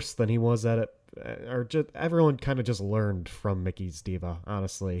worse than he was at it, or just everyone kind of just learned from Mickey's Diva,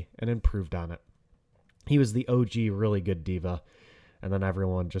 honestly, and improved on it. He was the OG really good Diva, and then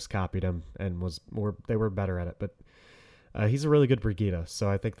everyone just copied him and they were better at it. But he's a really good Brigida, so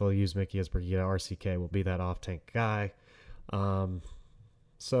I think they'll use Mickey as Brigida. RCK will be that off-tank guy.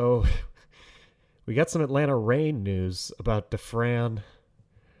 So we got some Atlanta Reign news about Dafran.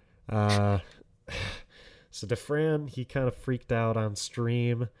 So Dafran, he kind of freaked out on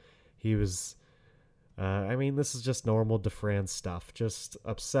stream. He was, this is just normal Dafran stuff. Just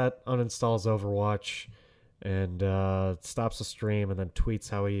upset, uninstalls Overwatch, and stops the stream, and then tweets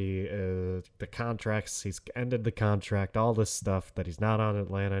how he's ended the contract, all this stuff, that he's not on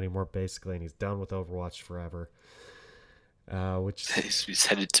Atlanta anymore, basically, and he's done with Overwatch forever. He's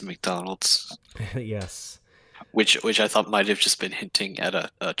headed to McDonald's. Yes. Which I thought might have just been hinting at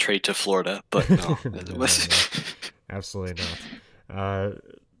a trade to Florida, but no. No. Absolutely not.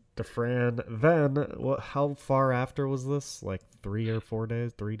 Dafran, then, how far after was this? Like 3 or 4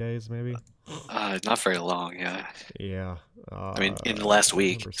 days? 3 days, maybe? Not very long, yeah. Yeah. In the last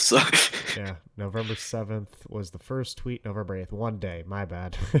week. So. Yeah, November 7th was the first tweet, November 8th. 1 day, my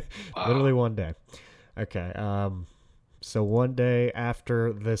bad. Wow. Literally 1 day. Okay, so 1 day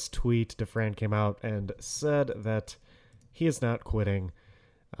after this tweet, Dafran came out and said that he is not quitting,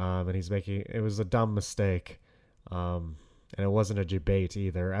 and it was a dumb mistake, and it wasn't a debate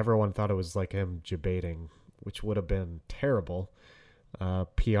either. Everyone thought it was like him debating, which would have been terrible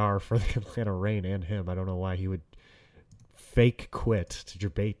PR for the Atlanta Reign and him. I don't know why he would fake quit to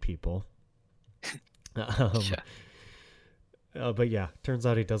debate people. Yeah. But yeah, turns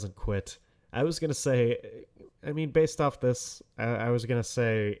out he doesn't quit. I was going to say, based off this, I was going to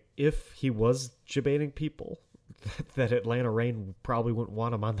say if he was debating people, that Atlanta Reign probably wouldn't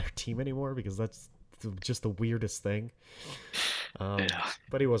want him on their team anymore, because that's just the weirdest thing. Yeah.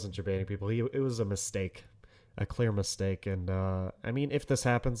 But he wasn't debating people. It was a mistake, a clear mistake. And if this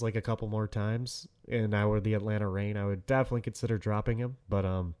happens like a couple more times and I were the Atlanta Reign, I would definitely consider dropping him. But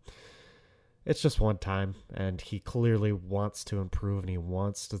it's just one time, and he clearly wants to improve and he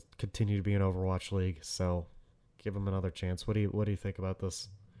wants to continue to be in Overwatch League. So give him another chance. What do you think about this?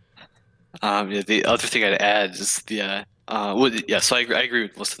 The other thing I'd add is so I agree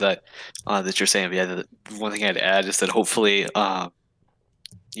with most of that that you're saying. But yeah, the one thing I'd add is that hopefully,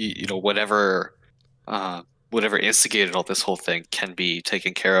 whatever instigated all this whole thing can be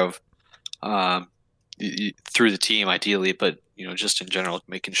taken care of through the team, ideally. But just in general,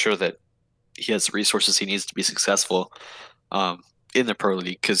 making sure that he has the resources he needs to be successful in the pro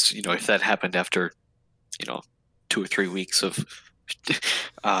league. Because if that happened after 2 or 3 weeks of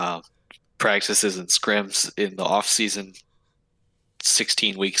practices and scrims in the off season,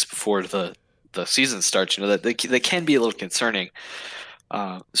 16 weeks before the season starts, that they can be a little concerning.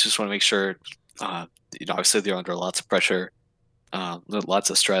 Just want to make sure Obviously they're under lots of pressure, lots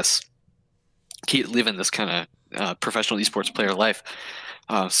of stress, keep living this kind of professional esports player life.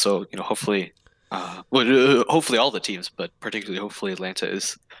 So hopefully, hopefully all the teams, but particularly hopefully Atlanta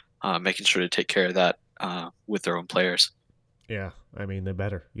is making sure to take care of that with their own players. Yeah, I mean, they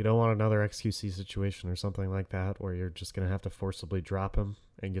better. You don't want another XQC situation or something like that where you're just going to have to forcibly drop him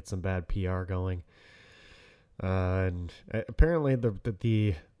and get some bad PR going. And apparently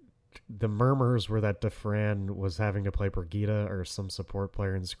the murmurs were that Defran was having to play Brigitte or some support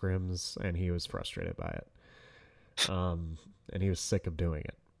player in scrims, and he was frustrated by it. And he was sick of doing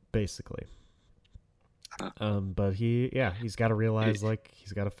it, basically. But he's got to realize, like,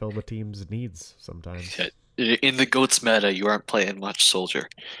 he's got to fill the team's needs sometimes. In the GOATS meta, you aren't playing much soldier.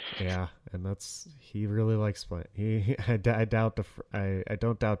 Yeah, and he really likes playing. I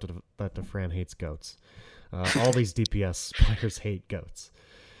don't doubt that Defran hates goats. All these DPS players hate goats.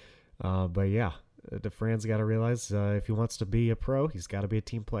 But yeah, Defran's got to realize if he wants to be a pro, he's got to be a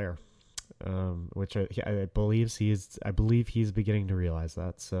team player. Which I believe he's beginning to realize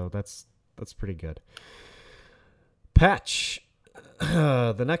that. So that's pretty good. Patch.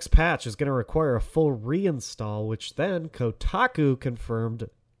 The next patch is going to require a full reinstall, which then Kotaku confirmed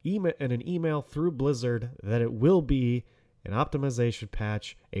in an email through Blizzard that it will be an optimization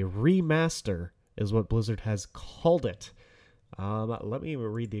patch. A remaster is what Blizzard has called it. Let me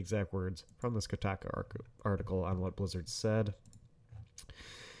read the exact words from this Kotaku article on what Blizzard said.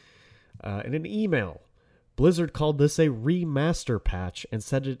 In an email, Blizzard called this a remaster patch and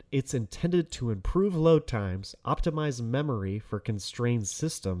said it's intended to improve load times, optimize memory for constrained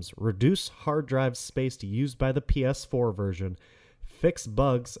systems, reduce hard drive space used by the PS4 version, fix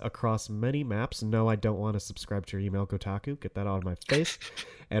bugs across many maps. No, I don't want to subscribe to your email, Kotaku. Get that out of my face.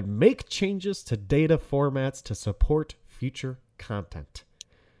 And make changes to data formats to support future content.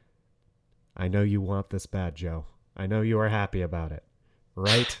 I know you want this bad, Joe. I know you are happy about it.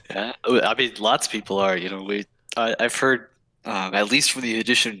 Right? Yeah, I mean, lots of people are. I've heard at least from the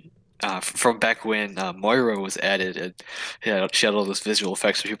edition from back when Moira was added, and she had all those visual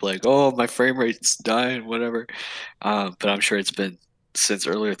effects. Where people are like, "Oh, my frame rate's dying," whatever. But I'm sure it's been since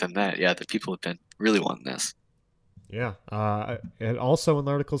earlier than that. Yeah, that people have been really wanting this. Yeah. And also in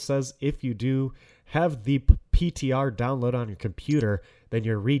the article says if you do have the PTR download on your computer, then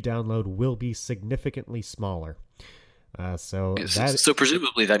your re-download will be significantly smaller. So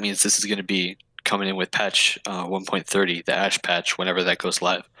presumably that means this is going to be coming in with patch 1.30, the Ash patch, whenever that goes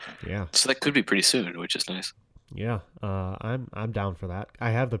live. Yeah. So that could be pretty soon, which is nice. Yeah. I'm down for that.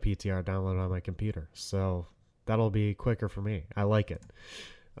 I have the PTR downloaded on my computer, so that'll be quicker for me. I like it.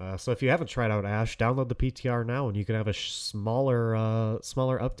 So if you haven't tried out Ash, download the PTR now, and you can have a smaller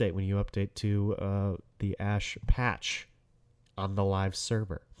update when you update to the Ash patch on the live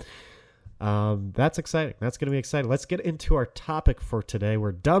server. That's exciting. That's going to be exciting. Let's get into our topic for today.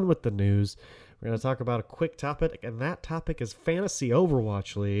 We're done with the news. We're going to talk about a quick topic, and that topic is Fantasy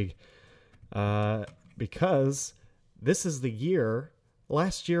Overwatch League. Because this is the year.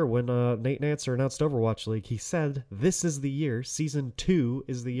 Last year when Nate Nancer announced Overwatch League, he said this is the year, Season 2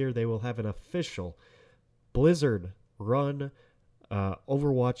 is the year they will have an official Blizzard-run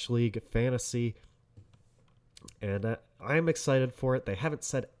Overwatch League Fantasy. And I'm excited for it. They haven't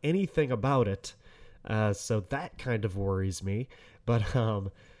said anything about it, so that kind of worries me. But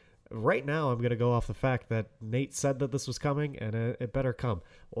right now I'm going to go off the fact that Nate said that this was coming, and it better come.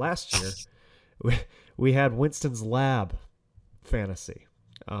 Last year, we had Winston's Lab Fantasy,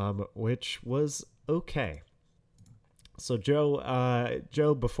 which was okay. So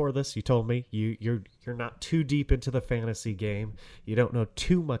Joe, before this, you told me you're not too deep into the fantasy game. You don't know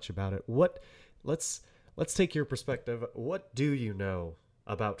too much about it. Let's take your perspective. What do you know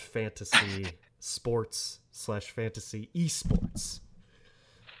about fantasy sports / fantasy esports?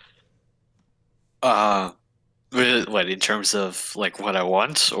 What, in terms of like what I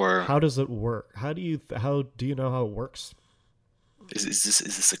want, or how does it work? How do you know how it works? Is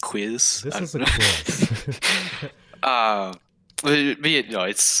this a quiz? This is a quiz.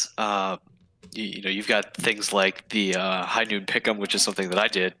 It's you've got things like the High Noon Pick'em, which is something that I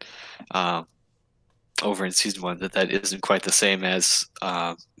did over in Season 1. That isn't quite the same as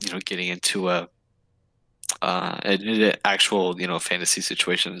getting into an actual fantasy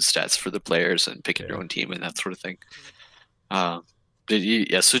situation and stats for the players and picking your own team and that sort of thing. So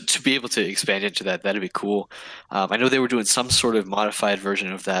to be able to expand into that'd be cool. I know they were doing some sort of modified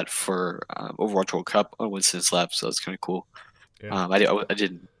version of that for Overwatch World Cup on Winston's Lab, so it's kind of cool. Yeah. I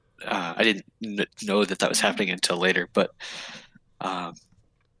didn't know that was happening until later, but yeah,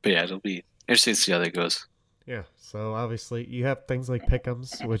 it'll be interesting to see how that goes. Yeah. So obviously you have things like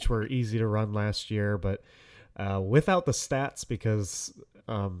Pick'ems, which were easy to run last year, but without the stats, because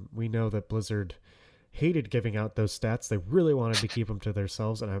we know that Blizzard hated giving out those stats. They really wanted to keep them to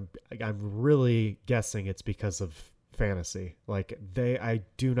themselves, and I'm really guessing it's because of fantasy. Like I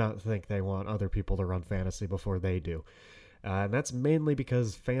do not think they want other people to run fantasy before they do. And that's mainly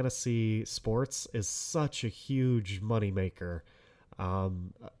because fantasy sports is such a huge moneymaker,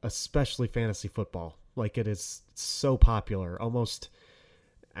 especially fantasy football. Like, it is so popular. Almost,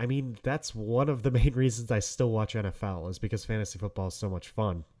 I mean, that's one of the main reasons I still watch NFL, is because fantasy football is so much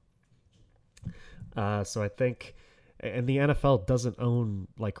fun. So I think, and the NFL doesn't own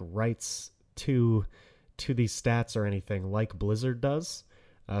like rights to these stats or anything like Blizzard does.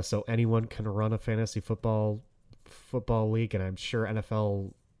 So anyone can run a fantasy football league, and I'm sure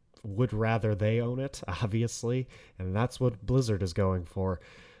NFL would rather they own it, obviously, and that's what Blizzard is going for.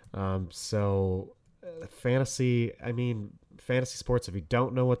 Fantasy sports, if you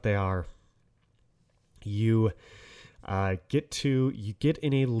don't know what they are, you get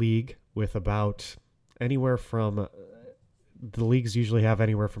in a league with about anywhere from, the leagues usually have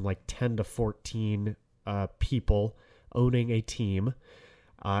anywhere from like 10 to 14 people owning a team.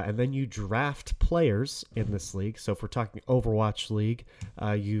 And then you draft players in this league. So if we're talking Overwatch League,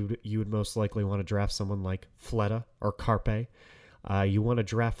 you would most likely want to draft someone like Fleta or Carpe. You want to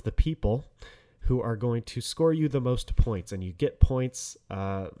draft the people who are going to score you the most points, and you get points.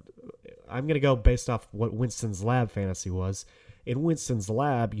 I'm going to go based off what Winston's Lab fantasy was. In Winston's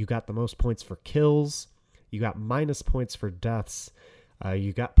Lab, you got the most points for kills. You got minus points for deaths.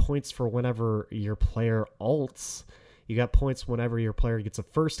 You got points for whenever your player ults. You got points whenever your player gets a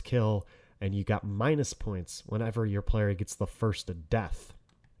first kill, and you got minus points whenever your player gets the first death.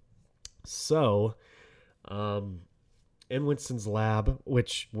 So, in Winston's Lab,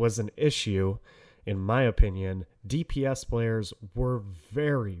 which was an issue, in my opinion, DPS players were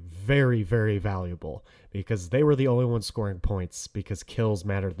very, very, very valuable because they were the only ones scoring points because kills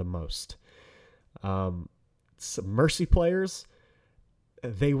mattered the most. Mercy players,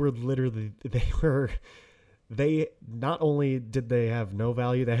 they not only did they have no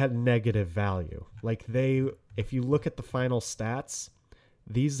value, they had negative value. Like, if you look at the final stats,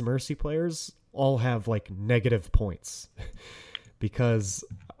 these Mercy players all have like negative points because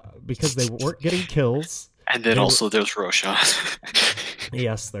they weren't getting kills. And then also there's Roshan.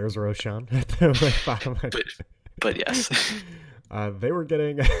 Yes, there's Roshan at the bottom. But yes. They were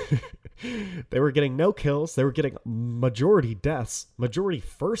getting no kills. They were getting majority deaths, majority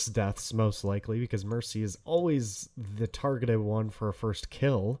first deaths, most likely, because Mercy is always the targeted one for a first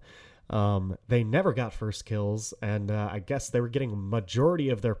kill. They never got first kills, and I guess they were getting majority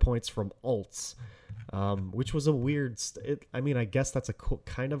of their points from ults, which was a weird. I guess that's a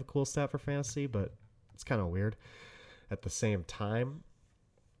kind of a cool stat for fantasy, but it's kind of weird at the same time.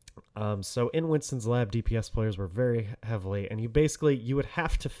 So in Winston's Lab, DPS players were very heavily, and you would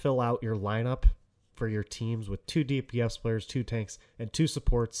have to fill out your lineup for your teams with 2 DPS players, 2 tanks, and 2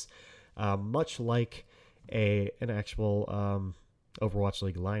 supports, much like an actual Overwatch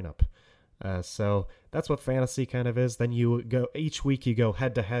League lineup. So that's what fantasy kind of is. Then each week you go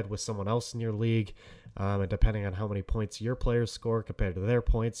head to head with someone else in your league, and depending on how many points your players score compared to their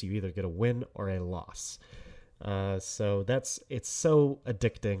points, you either get a win or a loss. So it's so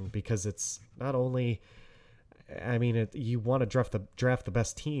addicting because it's not only, you want to draft the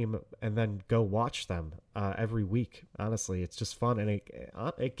best team and then go watch them every week. Honestly, it's just fun, and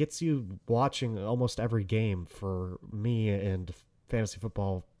it gets you watching almost every game. For me and fantasy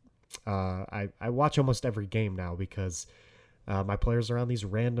football, I watch almost every game now because my players are on these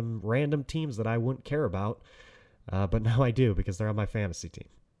random teams that I wouldn't care about, but now I do because they're on my fantasy team.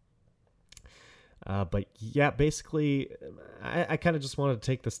 But yeah, basically, I kind of just wanted to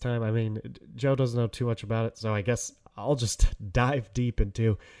take this time. Joe doesn't know too much about it, so I guess I'll just dive deep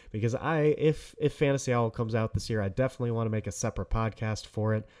into, because if Fantasy Owl comes out this year, I definitely want to make a separate podcast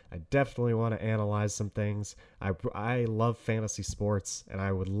for it. I definitely want to analyze some things. I love fantasy sports, and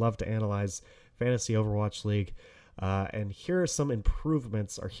I would love to analyze Fantasy Overwatch League. And here are some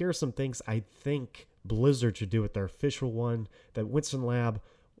improvements, or here are some things I think Blizzard should do with their official one that Winston Lab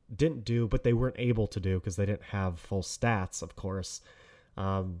didn't do, but they weren't able to do because they didn't have full stats, of course.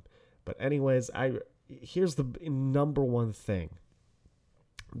 But anyways, here's the number one thing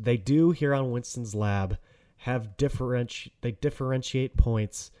they do here on Winston's Lab: they differentiate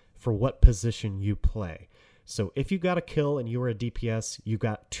points for what position you play. So if you got a kill and you were a DPS, you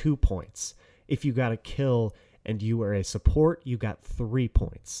got 2 points. If you got a kill and you were a support, you got 3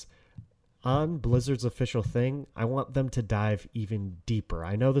 points. On Blizzard's official thing, I want them to dive even deeper.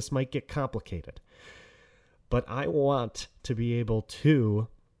 I know this might get complicated, but I want to be able to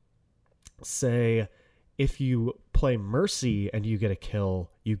say, if you play Mercy and you get a kill,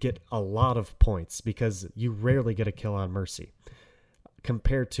 you get a lot of points because you rarely get a kill on Mercy.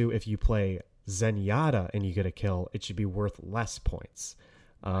 Compared to if you play Zenyatta and you get a kill, it should be worth less points.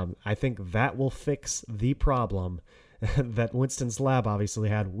 I think that will fix the problem that Winston's Lab obviously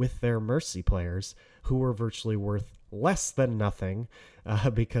had with their Mercy players, who were virtually worth less than nothing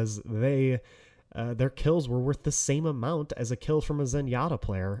because their kills were worth the same amount as a kill from a Zenyatta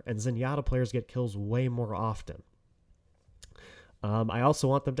player, and Zenyatta players get kills way more often. I also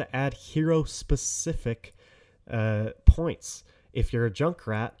want them to add hero-specific points. If you're a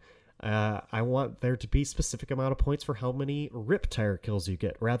Junkrat, I want there to be specific amount of points for how many Riptire kills you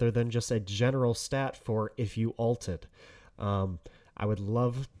get, rather than just a general stat for if you ulted. I would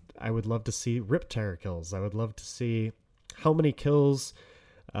love to see Riptire kills. I would love to see how many kills.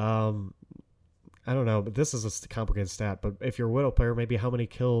 I don't know, but this is a complicated stat. But if you're a Widow player, maybe how many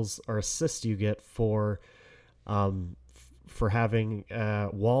kills or assists you get for having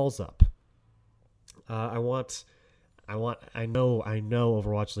walls up. I know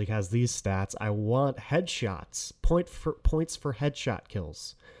Overwatch League has these stats. I want headshots, points for headshot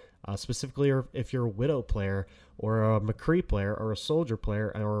kills, specifically if you're a Widow player or a McCree player or a Soldier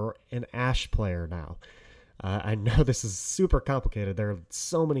player or an Ashe player now. I know this is super complicated. There are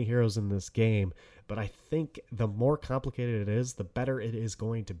so many heroes in this game, but I think the more complicated it is, the better it is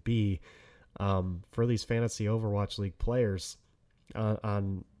going to be for these fantasy Overwatch League players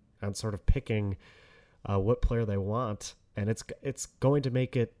on sort of picking what player they want, and it's going to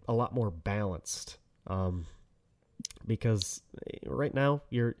make it a lot more balanced. Because right now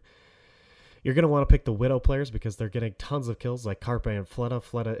you're going to want to pick the Widow players because they're getting tons of kills, like Carpe and Fleta.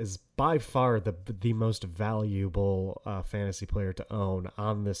 Fleta is by far the most valuable fantasy player to own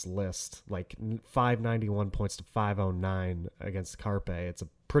on this list. Like 591 points to 509 against Carpe. It's a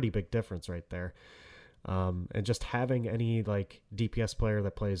pretty big difference right there. And just having any like DPS player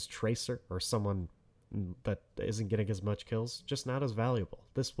that plays Tracer or someone that isn't getting as much kills, just not as valuable.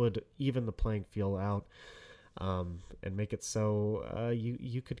 This would even the playing field out. And make it so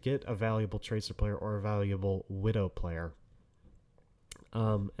you could get a valuable Tracer player or a valuable Widow player.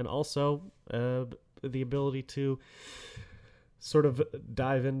 And also the ability to sort of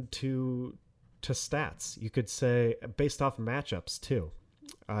dive into stats. You could say based off matchups too.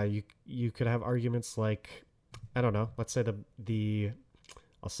 You could have arguments like, I don't know, let's say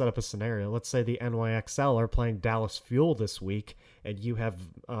I'll set up a scenario. Let's say the NYXL are playing Dallas Fuel this week, and you have,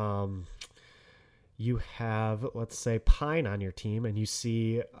 let's say, Pine on your team, and you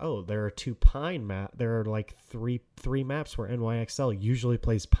see, oh, there are two Pine there are like three maps where NYXL usually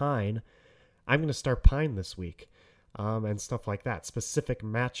plays Pine. I'm going to start Pine this week, and stuff like that. Specific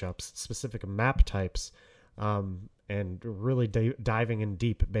matchups, specific map types, and really diving in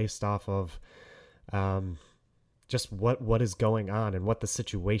deep based off of just what is going on and what the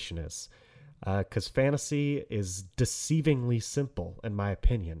situation is. Because fantasy is deceivingly simple, in my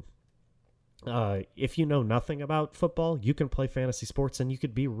opinion. If you know nothing about football, you can play fantasy sports and you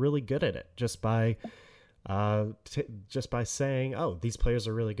could be really good at it just by saying, oh, these players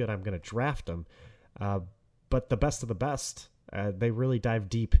are really good, I'm going to draft them. But the best of the best, they really dive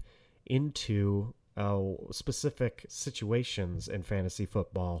deep into specific situations in fantasy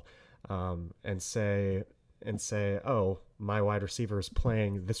football, and say, oh, my wide receiver is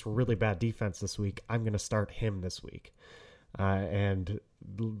playing this really bad defense this week, I'm going to start him this week. And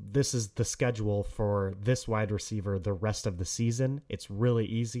this is the schedule for this wide receiver the rest of the season. It's really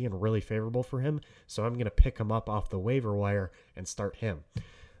easy and really favorable for him, so I'm going to pick him up off the waiver wire and start him,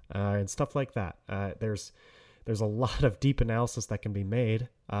 and stuff like that. There's a lot of deep analysis that can be made,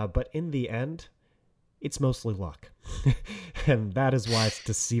 but in the end, it's mostly luck, and that is why it's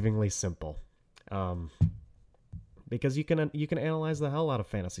deceivingly simple. Because you can analyze the hell out of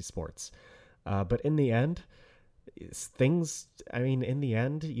fantasy sports, but in the end, in the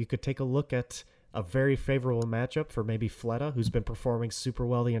end, you could take a look at a very favorable matchup for maybe Fleta, who's been performing super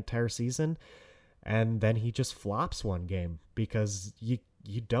well the entire season, and then he just flops one game because you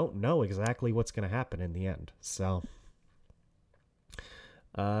don't know exactly what's going to happen in the end. So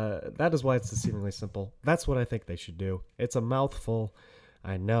that is why it's deceivingly simple. That's what I think they should do. It's a mouthful.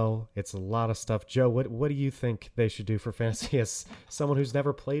 I know it's a lot of stuff. Joe, what do you think they should do for fantasy as someone who's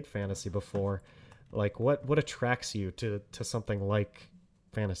never played fantasy before? Like, what attracts you to something like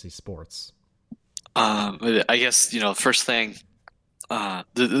fantasy sports? I guess, first thing,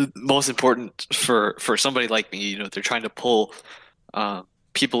 the most important for somebody like me, they're trying to pull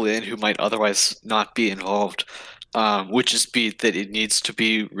people in who might otherwise not be involved, would just be that it needs to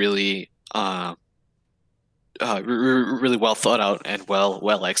be really really well thought out and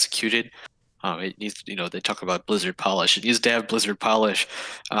well executed. It needs, they talk about Blizzard polish. It needs to have Blizzard polish,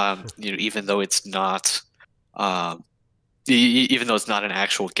 even though it's not, even though it's not an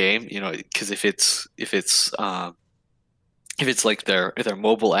actual game, because if it's like their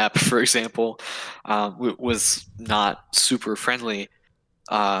mobile app, for example, was not super friendly,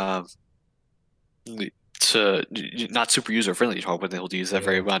 uh, to not super user friendly to talk, but able to use that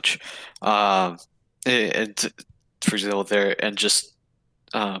very much. And for example, there and just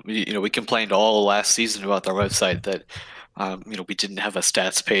we complained all last season about their website that we didn't have a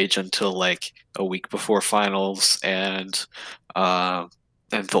stats page until like a week before finals, and the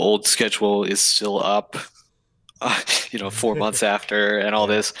old schedule is still up, 4 months after, and all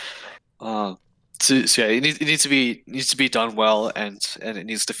this. So yeah, it needs to be done well, and it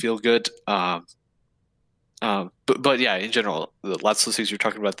needs to feel good. But yeah, in general, lots of those things you're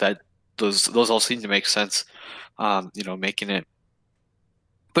talking about, that those all seem to make sense. Making it,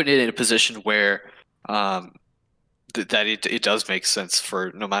 putting it in a position where that it does make sense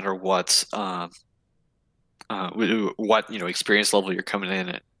for no matter what experience level you're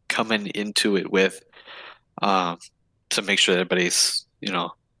coming into it with, to make sure that everybody's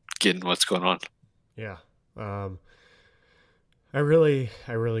getting what's going on. Yeah. I really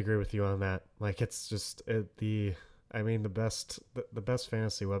agree with you on that. Like, it's just the best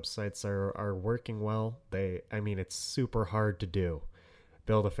fantasy websites are working well. It's super hard to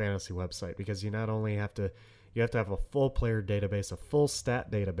build a fantasy website, because you not only have to have a full player database, a full stat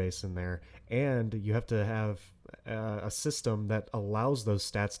database in there, and you have to have a system that allows those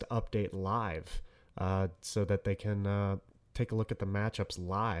stats to update live, so that they can take a look at the matchups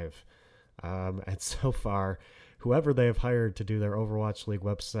live. And so far, whoever they have hired to do their Overwatch League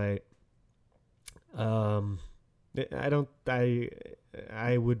website,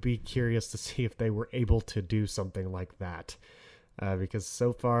 I would be curious to see if they were able to do something like that, because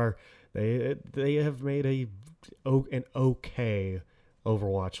so far they have made an okay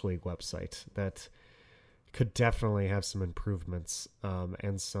Overwatch League website that could definitely have some improvements,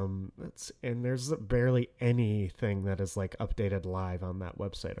 and there's barely anything that is like updated live on that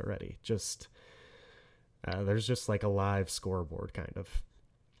website already. Just there's just like a live scoreboard kind of,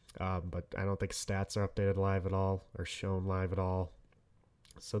 but I don't think stats are updated live at all or shown live at all.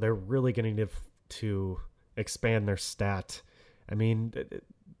 So they're really going to need to expand their stat. I mean,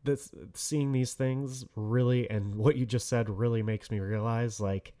 seeing these things really, and what you just said really makes me realize,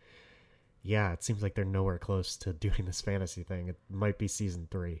 like, yeah, it seems like they're nowhere close to doing this fantasy thing. It might be season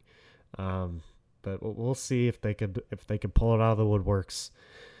 3, but we'll see if they could pull it out of the woodworks.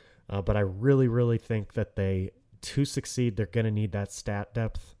 But I really think that to succeed, they're going to need that stat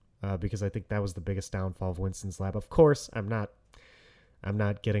depth, because I think that was the biggest downfall of Winston's Lab. Of course, I'm not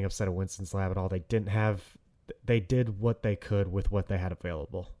getting upset at Winston's Lab at all. They did what they could with what they had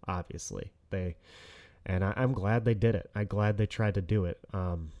available. Obviously, I'm glad they did it. I'm glad they tried to do it.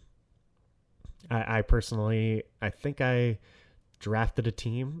 I personally, I think I drafted a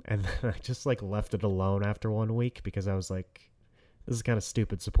team and then I just like left it alone after 1 week, because I was like, this is kind of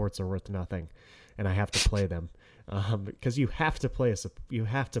stupid. Supports are worth nothing, and I have to play them, because you have to play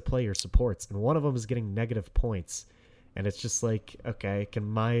your supports, and one of them is getting negative points, and it's just like, okay, can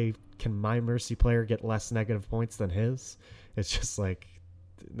my Mercy player get less negative points than his? It's just like,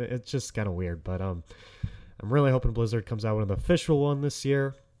 it's just kind of weird. But I'm really hoping Blizzard comes out with an official one this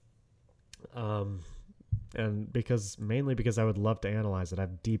year. And mainly because I would love to analyze it.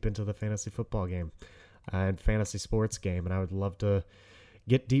 I'm deep into the fantasy football game and fantasy sports game, and I would love to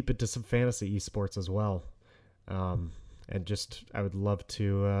get deep into some fantasy esports as well. And just, I would love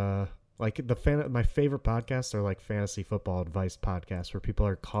to, my favorite podcasts are like fantasy football advice podcasts, where people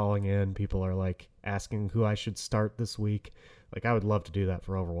are calling in, people are like asking who I should start this week. Like, I would love to do that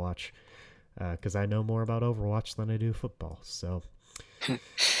for Overwatch, because I know more about Overwatch than I do football. So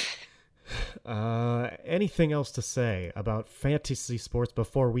anything else to say about fantasy sports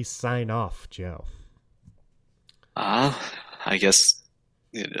before we sign off, Joe? I guess,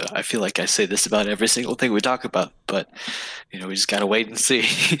 I feel like I say this about every single thing we talk about, but we just gotta wait and see.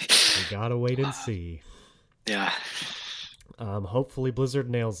 We gotta wait and see. Yeah. Hopefully Blizzard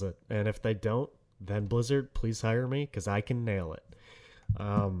nails it, and if they don't, then Blizzard, please hire me, because I can nail it.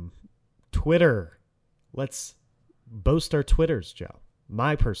 Twitter, let's boast our Twitters, Joe.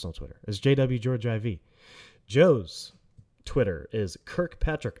 My personal Twitter is JWGeorgeIV. Joe's Twitter is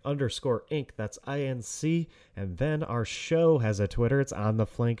Kirkpatrick_Inc. That's INC. And then our show has a Twitter. It's On The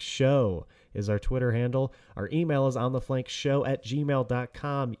Flank Show is our Twitter handle. Our email is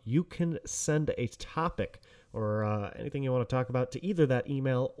ontheflankshow@gmail.com. You can send a topic or anything you want to talk about to either that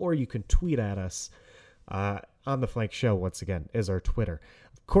email, or you can tweet at us On the Flank Show, once again, is our Twitter.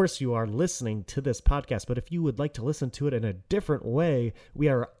 Of course, you are listening to this podcast, but if you would like to listen to it in a different way, we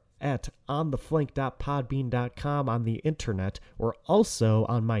are at ontheflank.podbean.com on the internet. We're also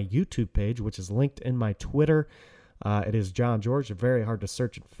on my YouTube page, which is linked in my Twitter. It is John George, very hard to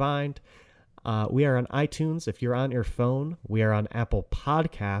search and find. We are on iTunes. If you're on your phone, we are on Apple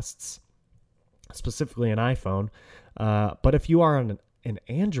Podcasts, specifically an iPhone. But if you are on an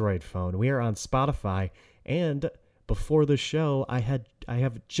Android phone, we are on Spotify. And before the show, I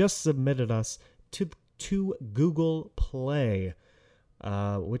have just submitted us to Google Play,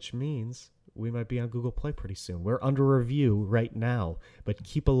 which means we might be on Google Play pretty soon. We're under review right now, but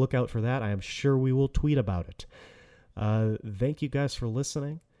keep a lookout for that. I am sure we will tweet about it. Thank you guys for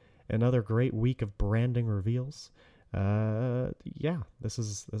listening. Another great week of branding reveals. This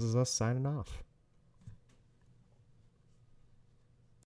is us signing off.